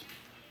us.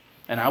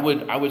 And I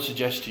would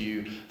suggest to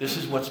you, this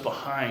is what's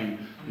behind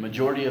the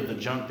majority of the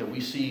junk that we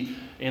see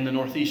in the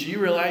Northeast. You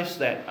realize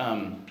that,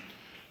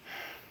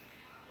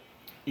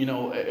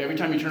 every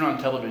time you turn on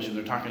television,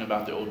 they're talking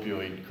about the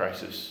opioid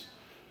crisis.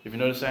 Have you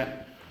noticed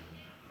that?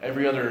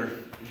 Every other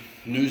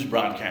news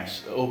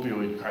broadcast, the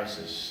opioid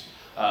crisis,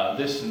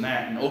 this and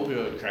that, and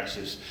opioid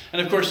crisis.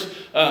 And of course,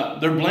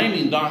 they're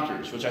blaming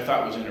doctors, which I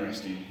thought was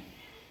interesting.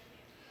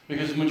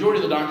 Because the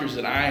majority of the doctors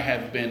that I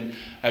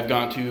have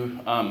gone to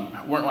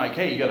weren't like,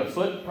 hey, you got a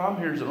foot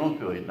problem? Here's an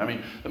opioid. I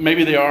mean,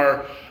 maybe they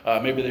are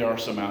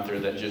some out there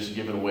that just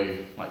give it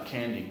away like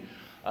candy.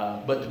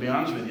 But to be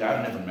honest with you,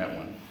 I've never met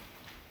one.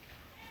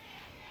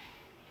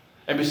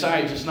 And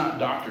besides, it's not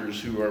doctors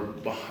who are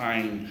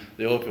behind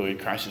the opioid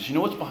crisis. You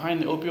know what's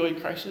behind the opioid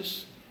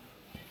crisis?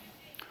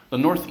 The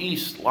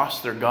Northeast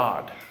lost their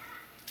God.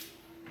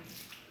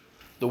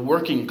 The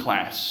working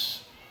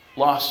class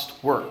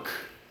lost work.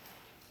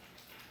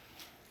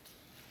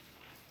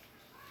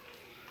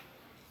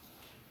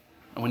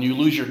 And when you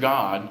lose your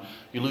God,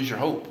 you lose your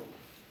hope.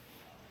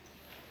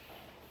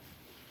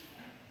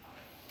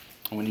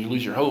 And when you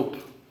lose your hope,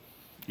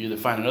 you either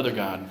find another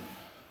God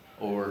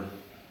or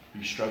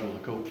you struggle to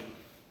cope.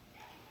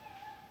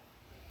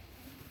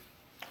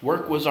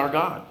 Work was our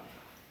God.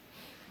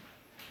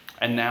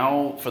 And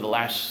now, for the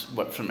last,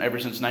 from ever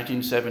since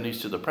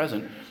 1970s to the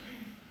present,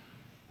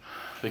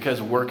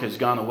 because work has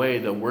gone away,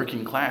 the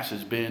working class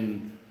has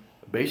been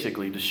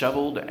basically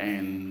disheveled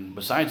and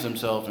besides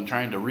themselves and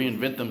trying to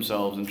reinvent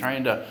themselves and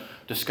trying to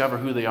discover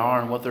who they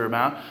are and what they're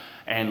about.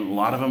 And a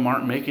lot of them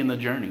aren't making the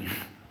journey.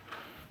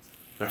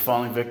 They're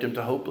falling victim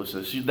to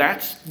hopelessness.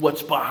 That's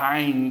what's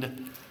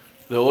behind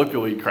the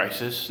opioid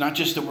crisis. Not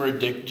just that we're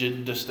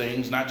addicted to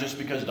things, not just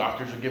because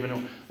doctors are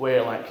giving away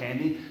like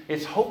candy.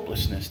 It's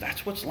hopelessness.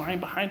 That's what's lying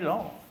behind it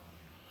all.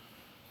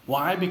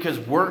 Why? Because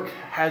work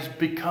has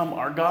become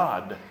our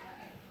God.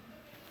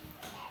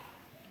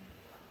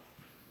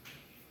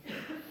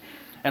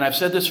 And I've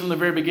said this from the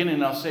very beginning,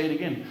 and I'll say it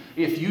again.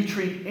 If you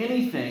treat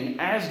anything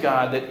as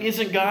God that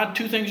isn't God,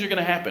 two things are going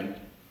to happen.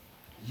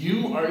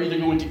 You are either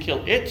going to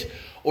kill it,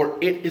 or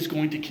it is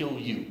going to kill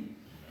you.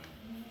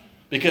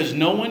 Because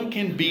no one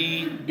can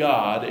be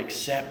God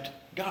except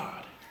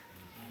God.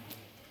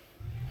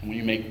 And when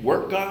you make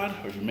work God,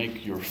 or if you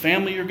make your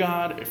family your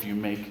God, if you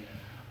make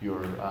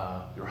your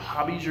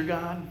hobbies your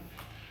God,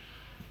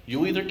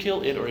 you'll either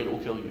kill it or it will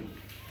kill you.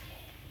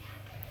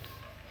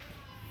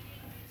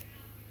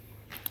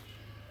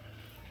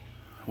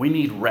 We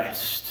need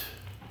rest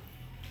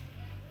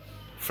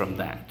from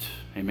that.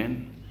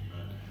 Amen?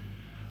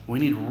 We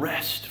need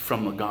rest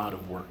from the God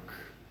of work.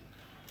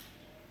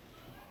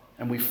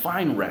 And we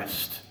find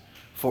rest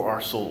for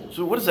our souls.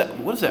 So what does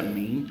that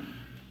mean?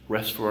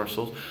 Rest for our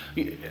souls?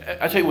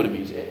 I tell you what it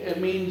means. It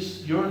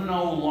means you're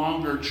no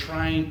longer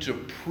trying to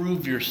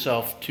prove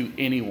yourself to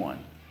anyone.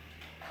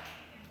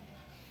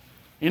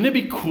 Wouldn't it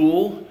be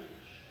cool?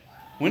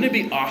 Wouldn't it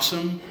be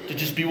awesome to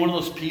just be one of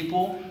those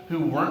people who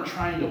weren't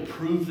trying to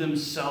prove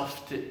themselves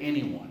to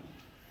anyone?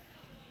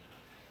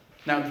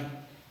 Now,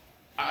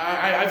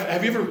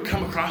 have you ever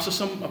come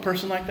across a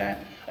person like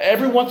that?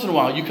 Every once in a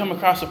while, you come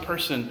across a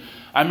person.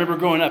 I remember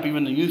growing up,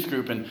 even in the youth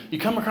group, and you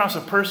come across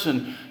a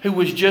person who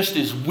was just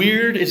as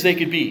weird as they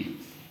could be,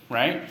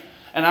 right?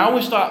 And I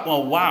always thought,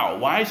 well, wow,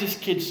 why is this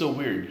kid so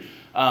weird?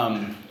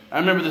 I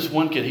remember this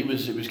one kid. It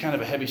was kind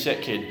of a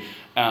heavy-set kid.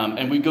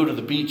 And we go to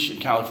the beach in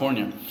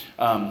California.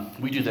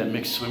 We do that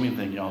mixed swimming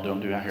thing y'all don't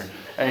do out here.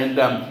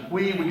 And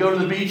we go to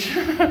the beach.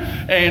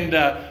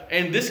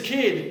 and this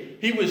kid,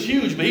 he was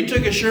huge, but he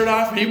took his shirt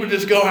off and he would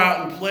just go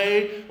out and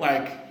play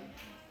like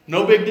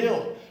no big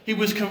deal. He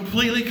was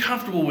completely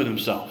comfortable with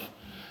himself.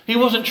 He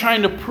wasn't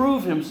trying to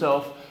prove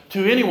himself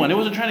to anyone. He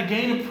wasn't trying to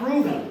gain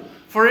approval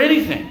for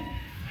anything.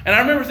 And I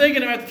remember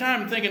thinking at the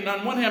time,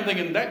 on one hand, I'm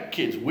thinking, that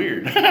kid's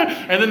weird.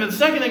 And then the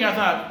second thing I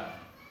thought,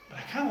 but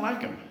I kind of like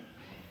him.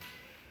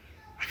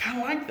 I kind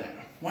of like that.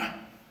 Wow,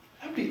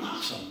 that'd be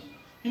awesome.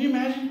 Can you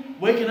imagine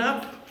waking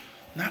up,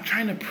 not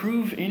trying to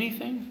prove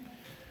anything?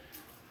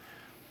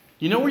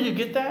 You know where you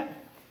get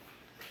that?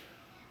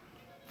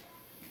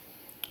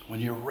 When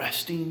you're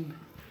resting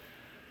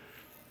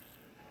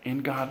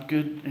in God's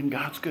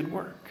good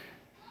work.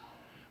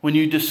 When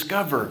you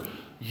discover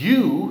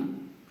you,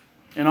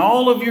 in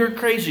all of your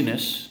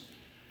craziness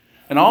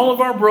and all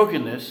of our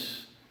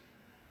brokenness,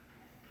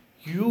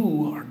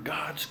 you are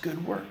God's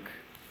good work.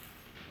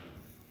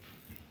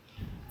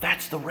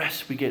 That's the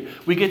rest we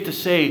get. We get to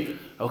say,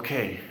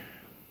 okay,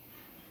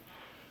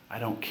 I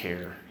don't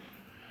care.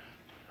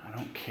 I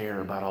don't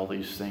care about all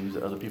these things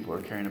that other people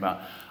are caring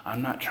about.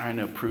 I'm not trying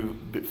to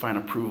find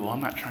approval.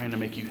 I'm not trying to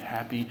make you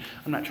happy.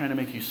 I'm not trying to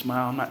make you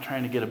smile. I'm not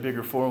trying to get a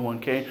bigger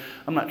 401k.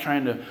 I'm not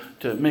trying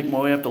to make my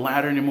way up the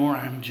ladder anymore.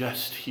 I'm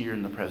just here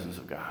in the presence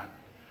of God.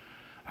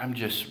 I'm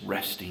just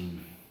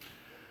resting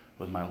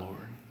with my Lord.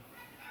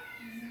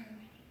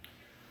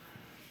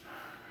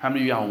 How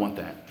many of y'all want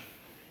that?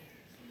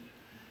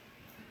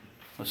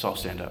 Let's all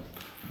stand up.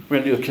 We're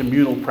going to do a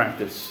communal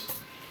practice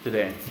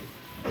today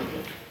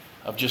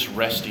of just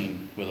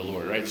resting with the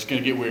Lord, right? It's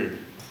going to get weird.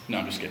 No,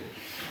 I'm just kidding.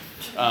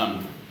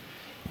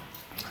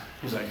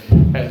 He's like,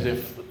 as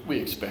if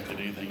we expected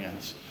anything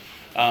else.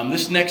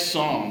 This next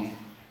song,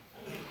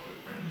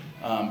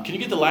 can you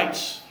get the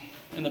lights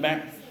in the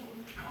back?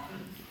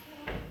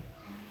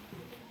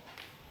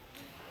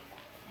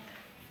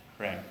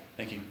 Right,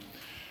 thank you.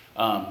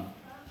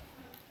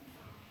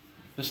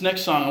 This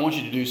next song, I want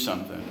you to do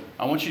something.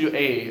 I want you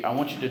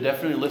to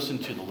definitely listen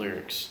to the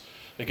lyrics.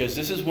 Because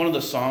this is one of the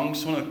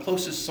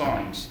closest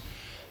songs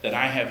that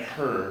I have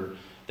heard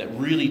that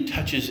really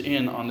touches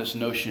in on this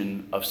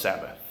notion of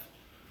Sabbath.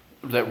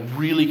 That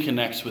really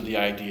connects with the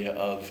idea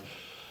of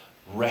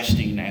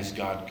resting as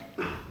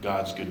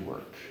God's good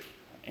work.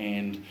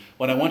 And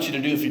what I want you to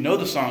do, if you know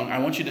the song, I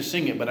want you to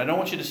sing it, but I don't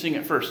want you to sing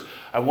it first.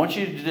 I want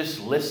you to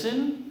just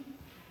listen.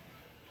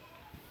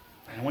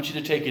 I want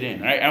you to take it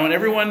in. Right? I want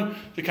everyone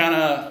to kind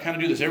of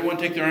do this. Everyone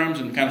take their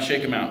arms and kind of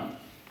shake them out.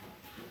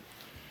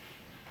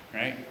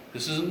 Right?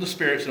 This isn't the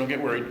spirit, so don't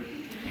get worried.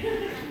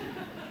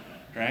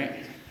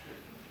 Right?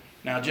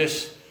 Now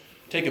just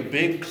take a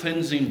big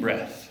cleansing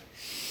breath.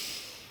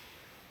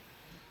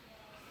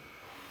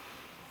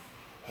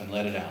 And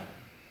let it out.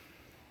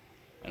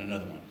 And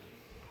another one.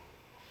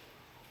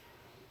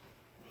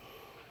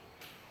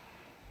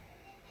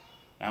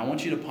 Now I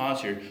want you to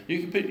pause here.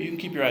 You can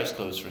keep your eyes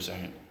closed for a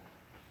second.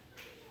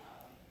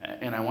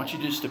 And I want you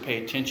just to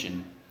pay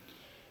attention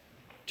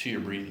to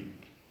your breathing.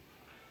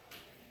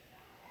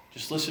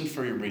 Just listen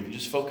for your breathing.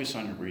 Just focus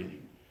on your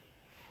breathing.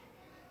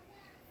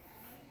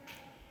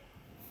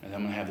 And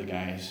I'm going to have the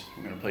guys,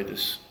 we're going to play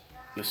this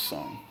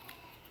song.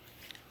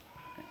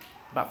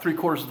 About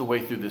 3/4 of the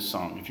way through this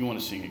song. If you want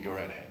to sing it, go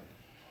right ahead.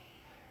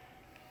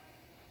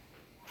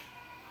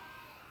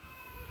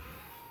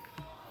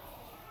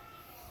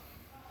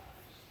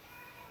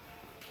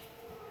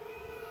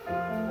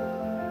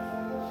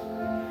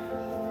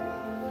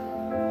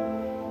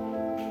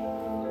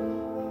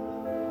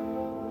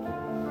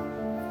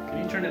 Can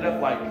you turn it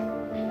up like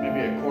maybe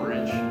a 1/4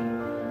 inch?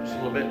 Just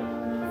a little bit.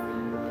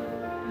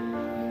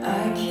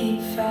 I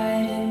keep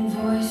fighting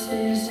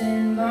voices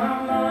in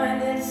my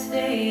mind that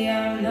say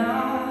I'm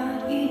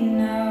not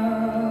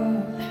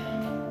enough.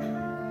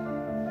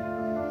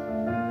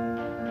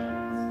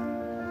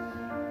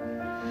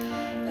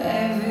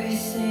 Every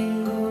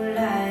single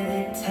lie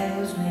that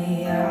tells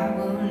me I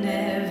will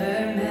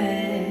never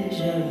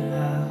measure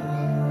up.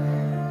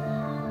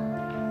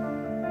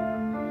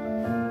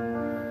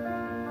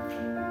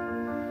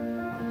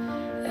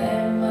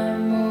 Am I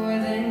more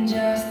than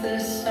just the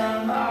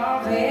sum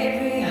of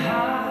every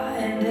high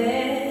and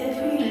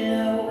every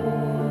low?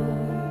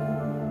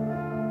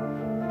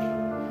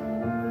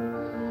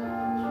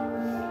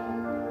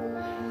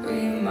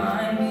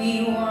 Remind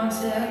me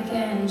once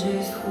again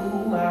just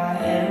who I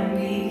am,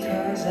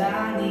 because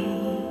I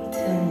need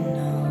to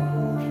know.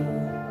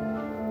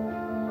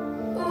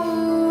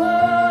 Ooh,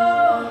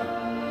 oh,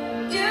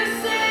 you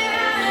say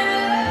I'm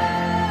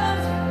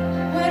loved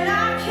when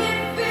I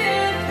can't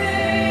feel a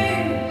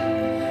thing.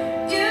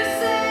 You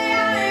say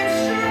I am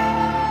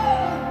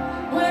strong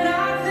when I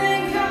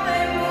think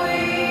I'm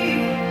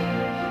weak.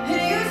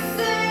 And you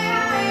say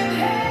I am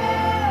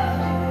held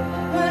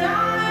when I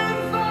am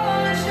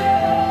falling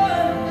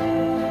short.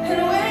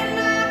 And when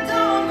I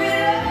don't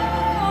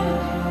belong,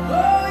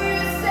 oh,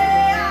 you say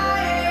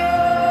I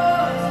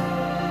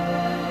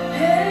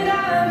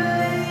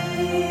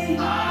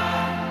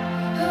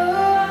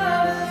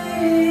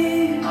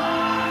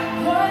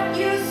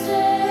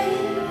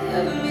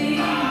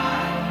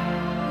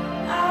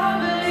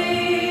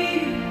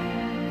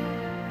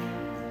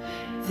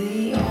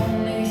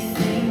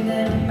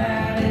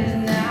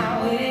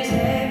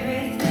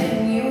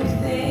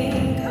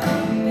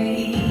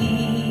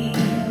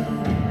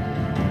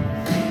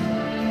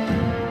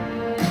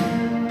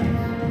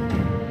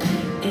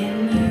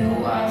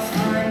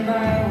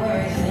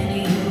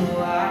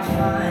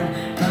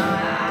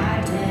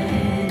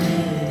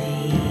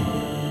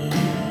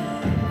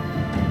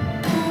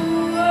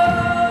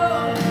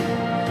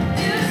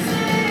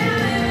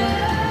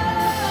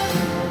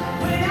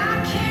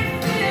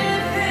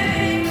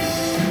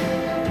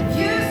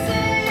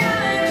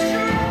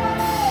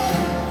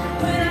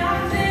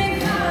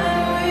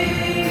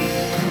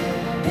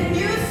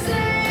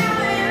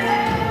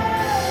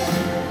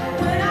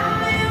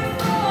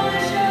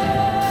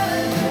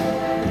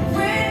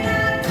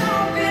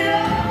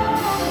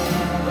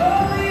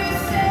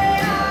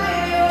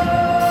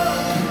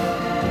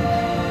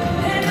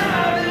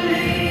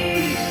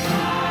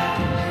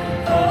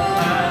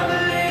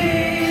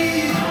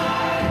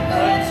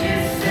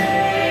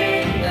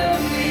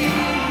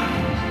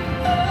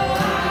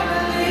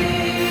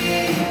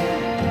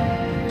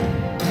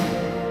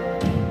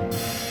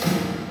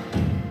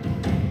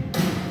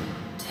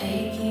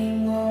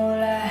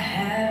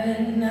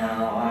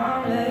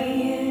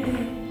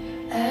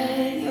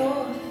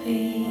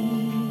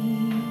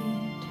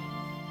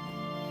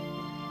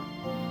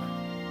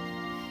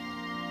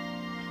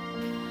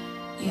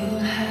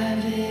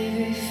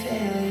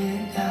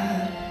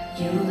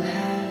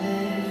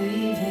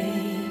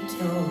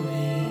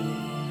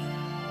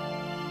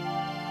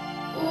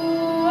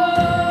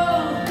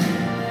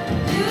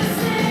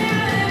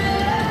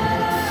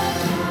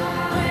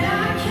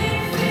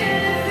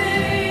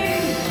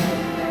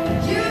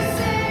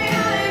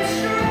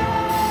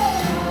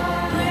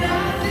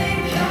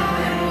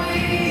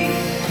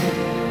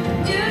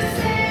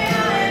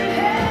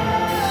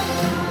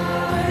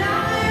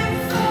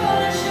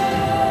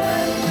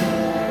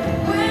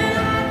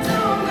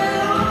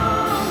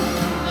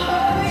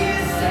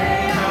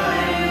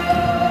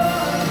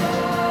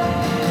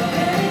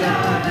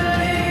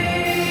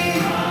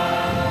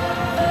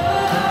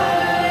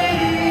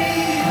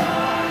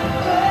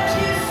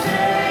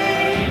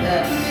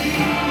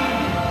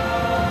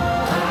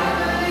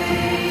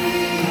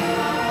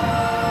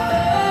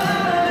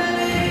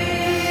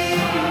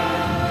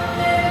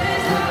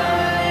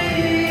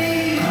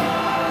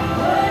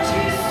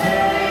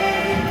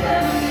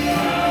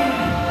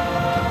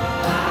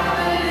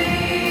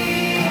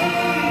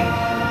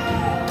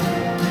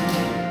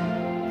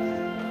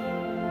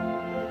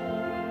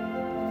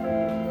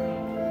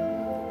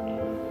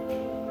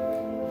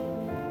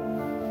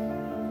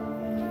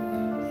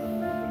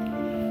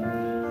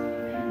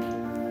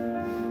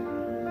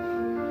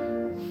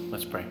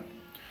Let's pray.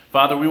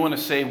 Father, we want to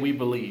say we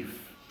believe.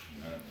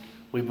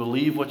 We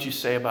believe what you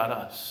say about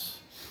us.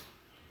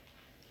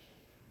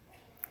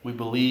 We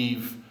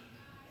believe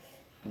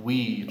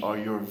we are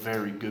your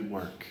very good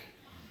work.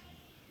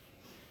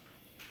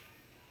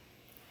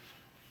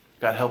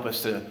 God, help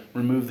us to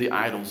remove the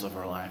idols of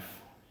our life.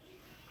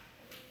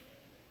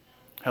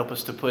 Help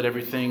us to put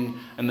everything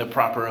in the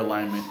proper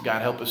alignment.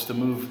 God, help us to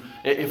move.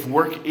 If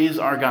work is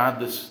our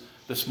God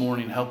this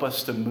morning, help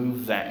us to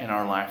move that in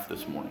our life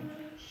this morning.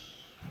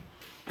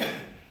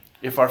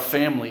 If our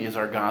family is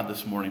our God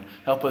this morning,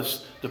 help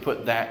us to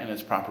put that in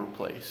its proper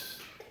place.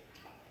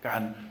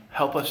 God,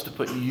 help us to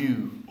put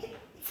you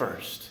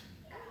first.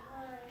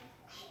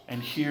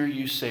 And hear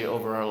you say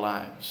over our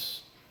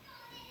lives,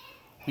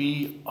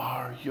 we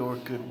are your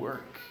good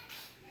work.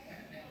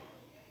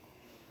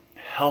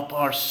 Help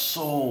our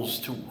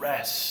souls to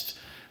rest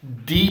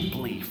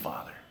deeply,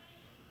 Father.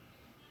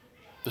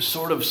 The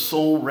sort of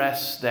soul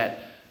rest that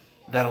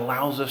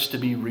allows us to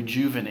be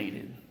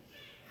rejuvenated.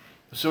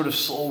 The sort of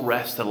soul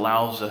rest that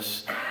allows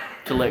us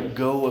to let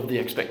go of the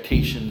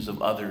expectations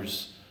of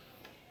others.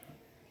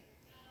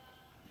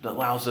 That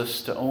allows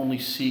us to only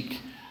seek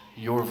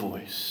your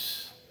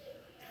voice.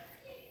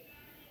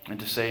 And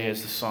to say,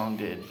 as the song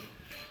did,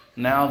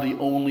 now the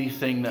only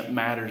thing that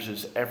matters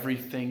is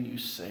everything you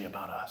say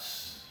about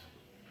us.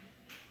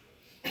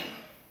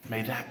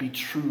 May that be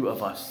true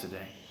of us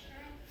today.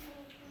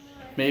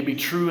 May it be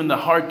true in the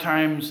hard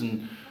times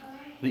and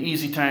the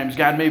easy times.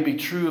 God, may it be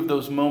true of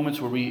those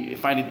moments where we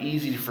find it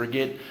easy to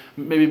forget.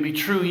 May it be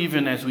true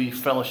even as we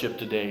fellowship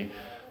today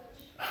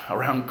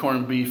around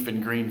corned beef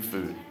and green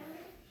food.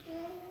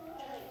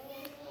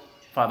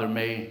 Father,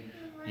 may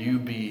you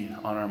be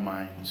on our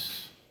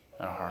minds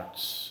and our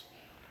hearts.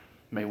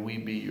 May we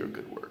be your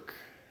good work.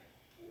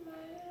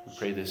 We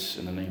pray this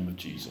in the name of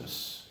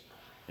Jesus.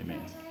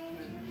 Amen.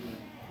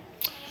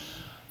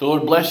 The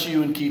Lord bless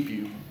you and keep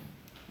you.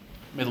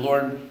 May the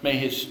Lord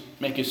make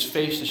his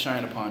face to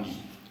shine upon you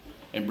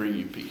and bring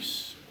you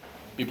peace.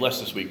 Be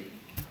blessed this week.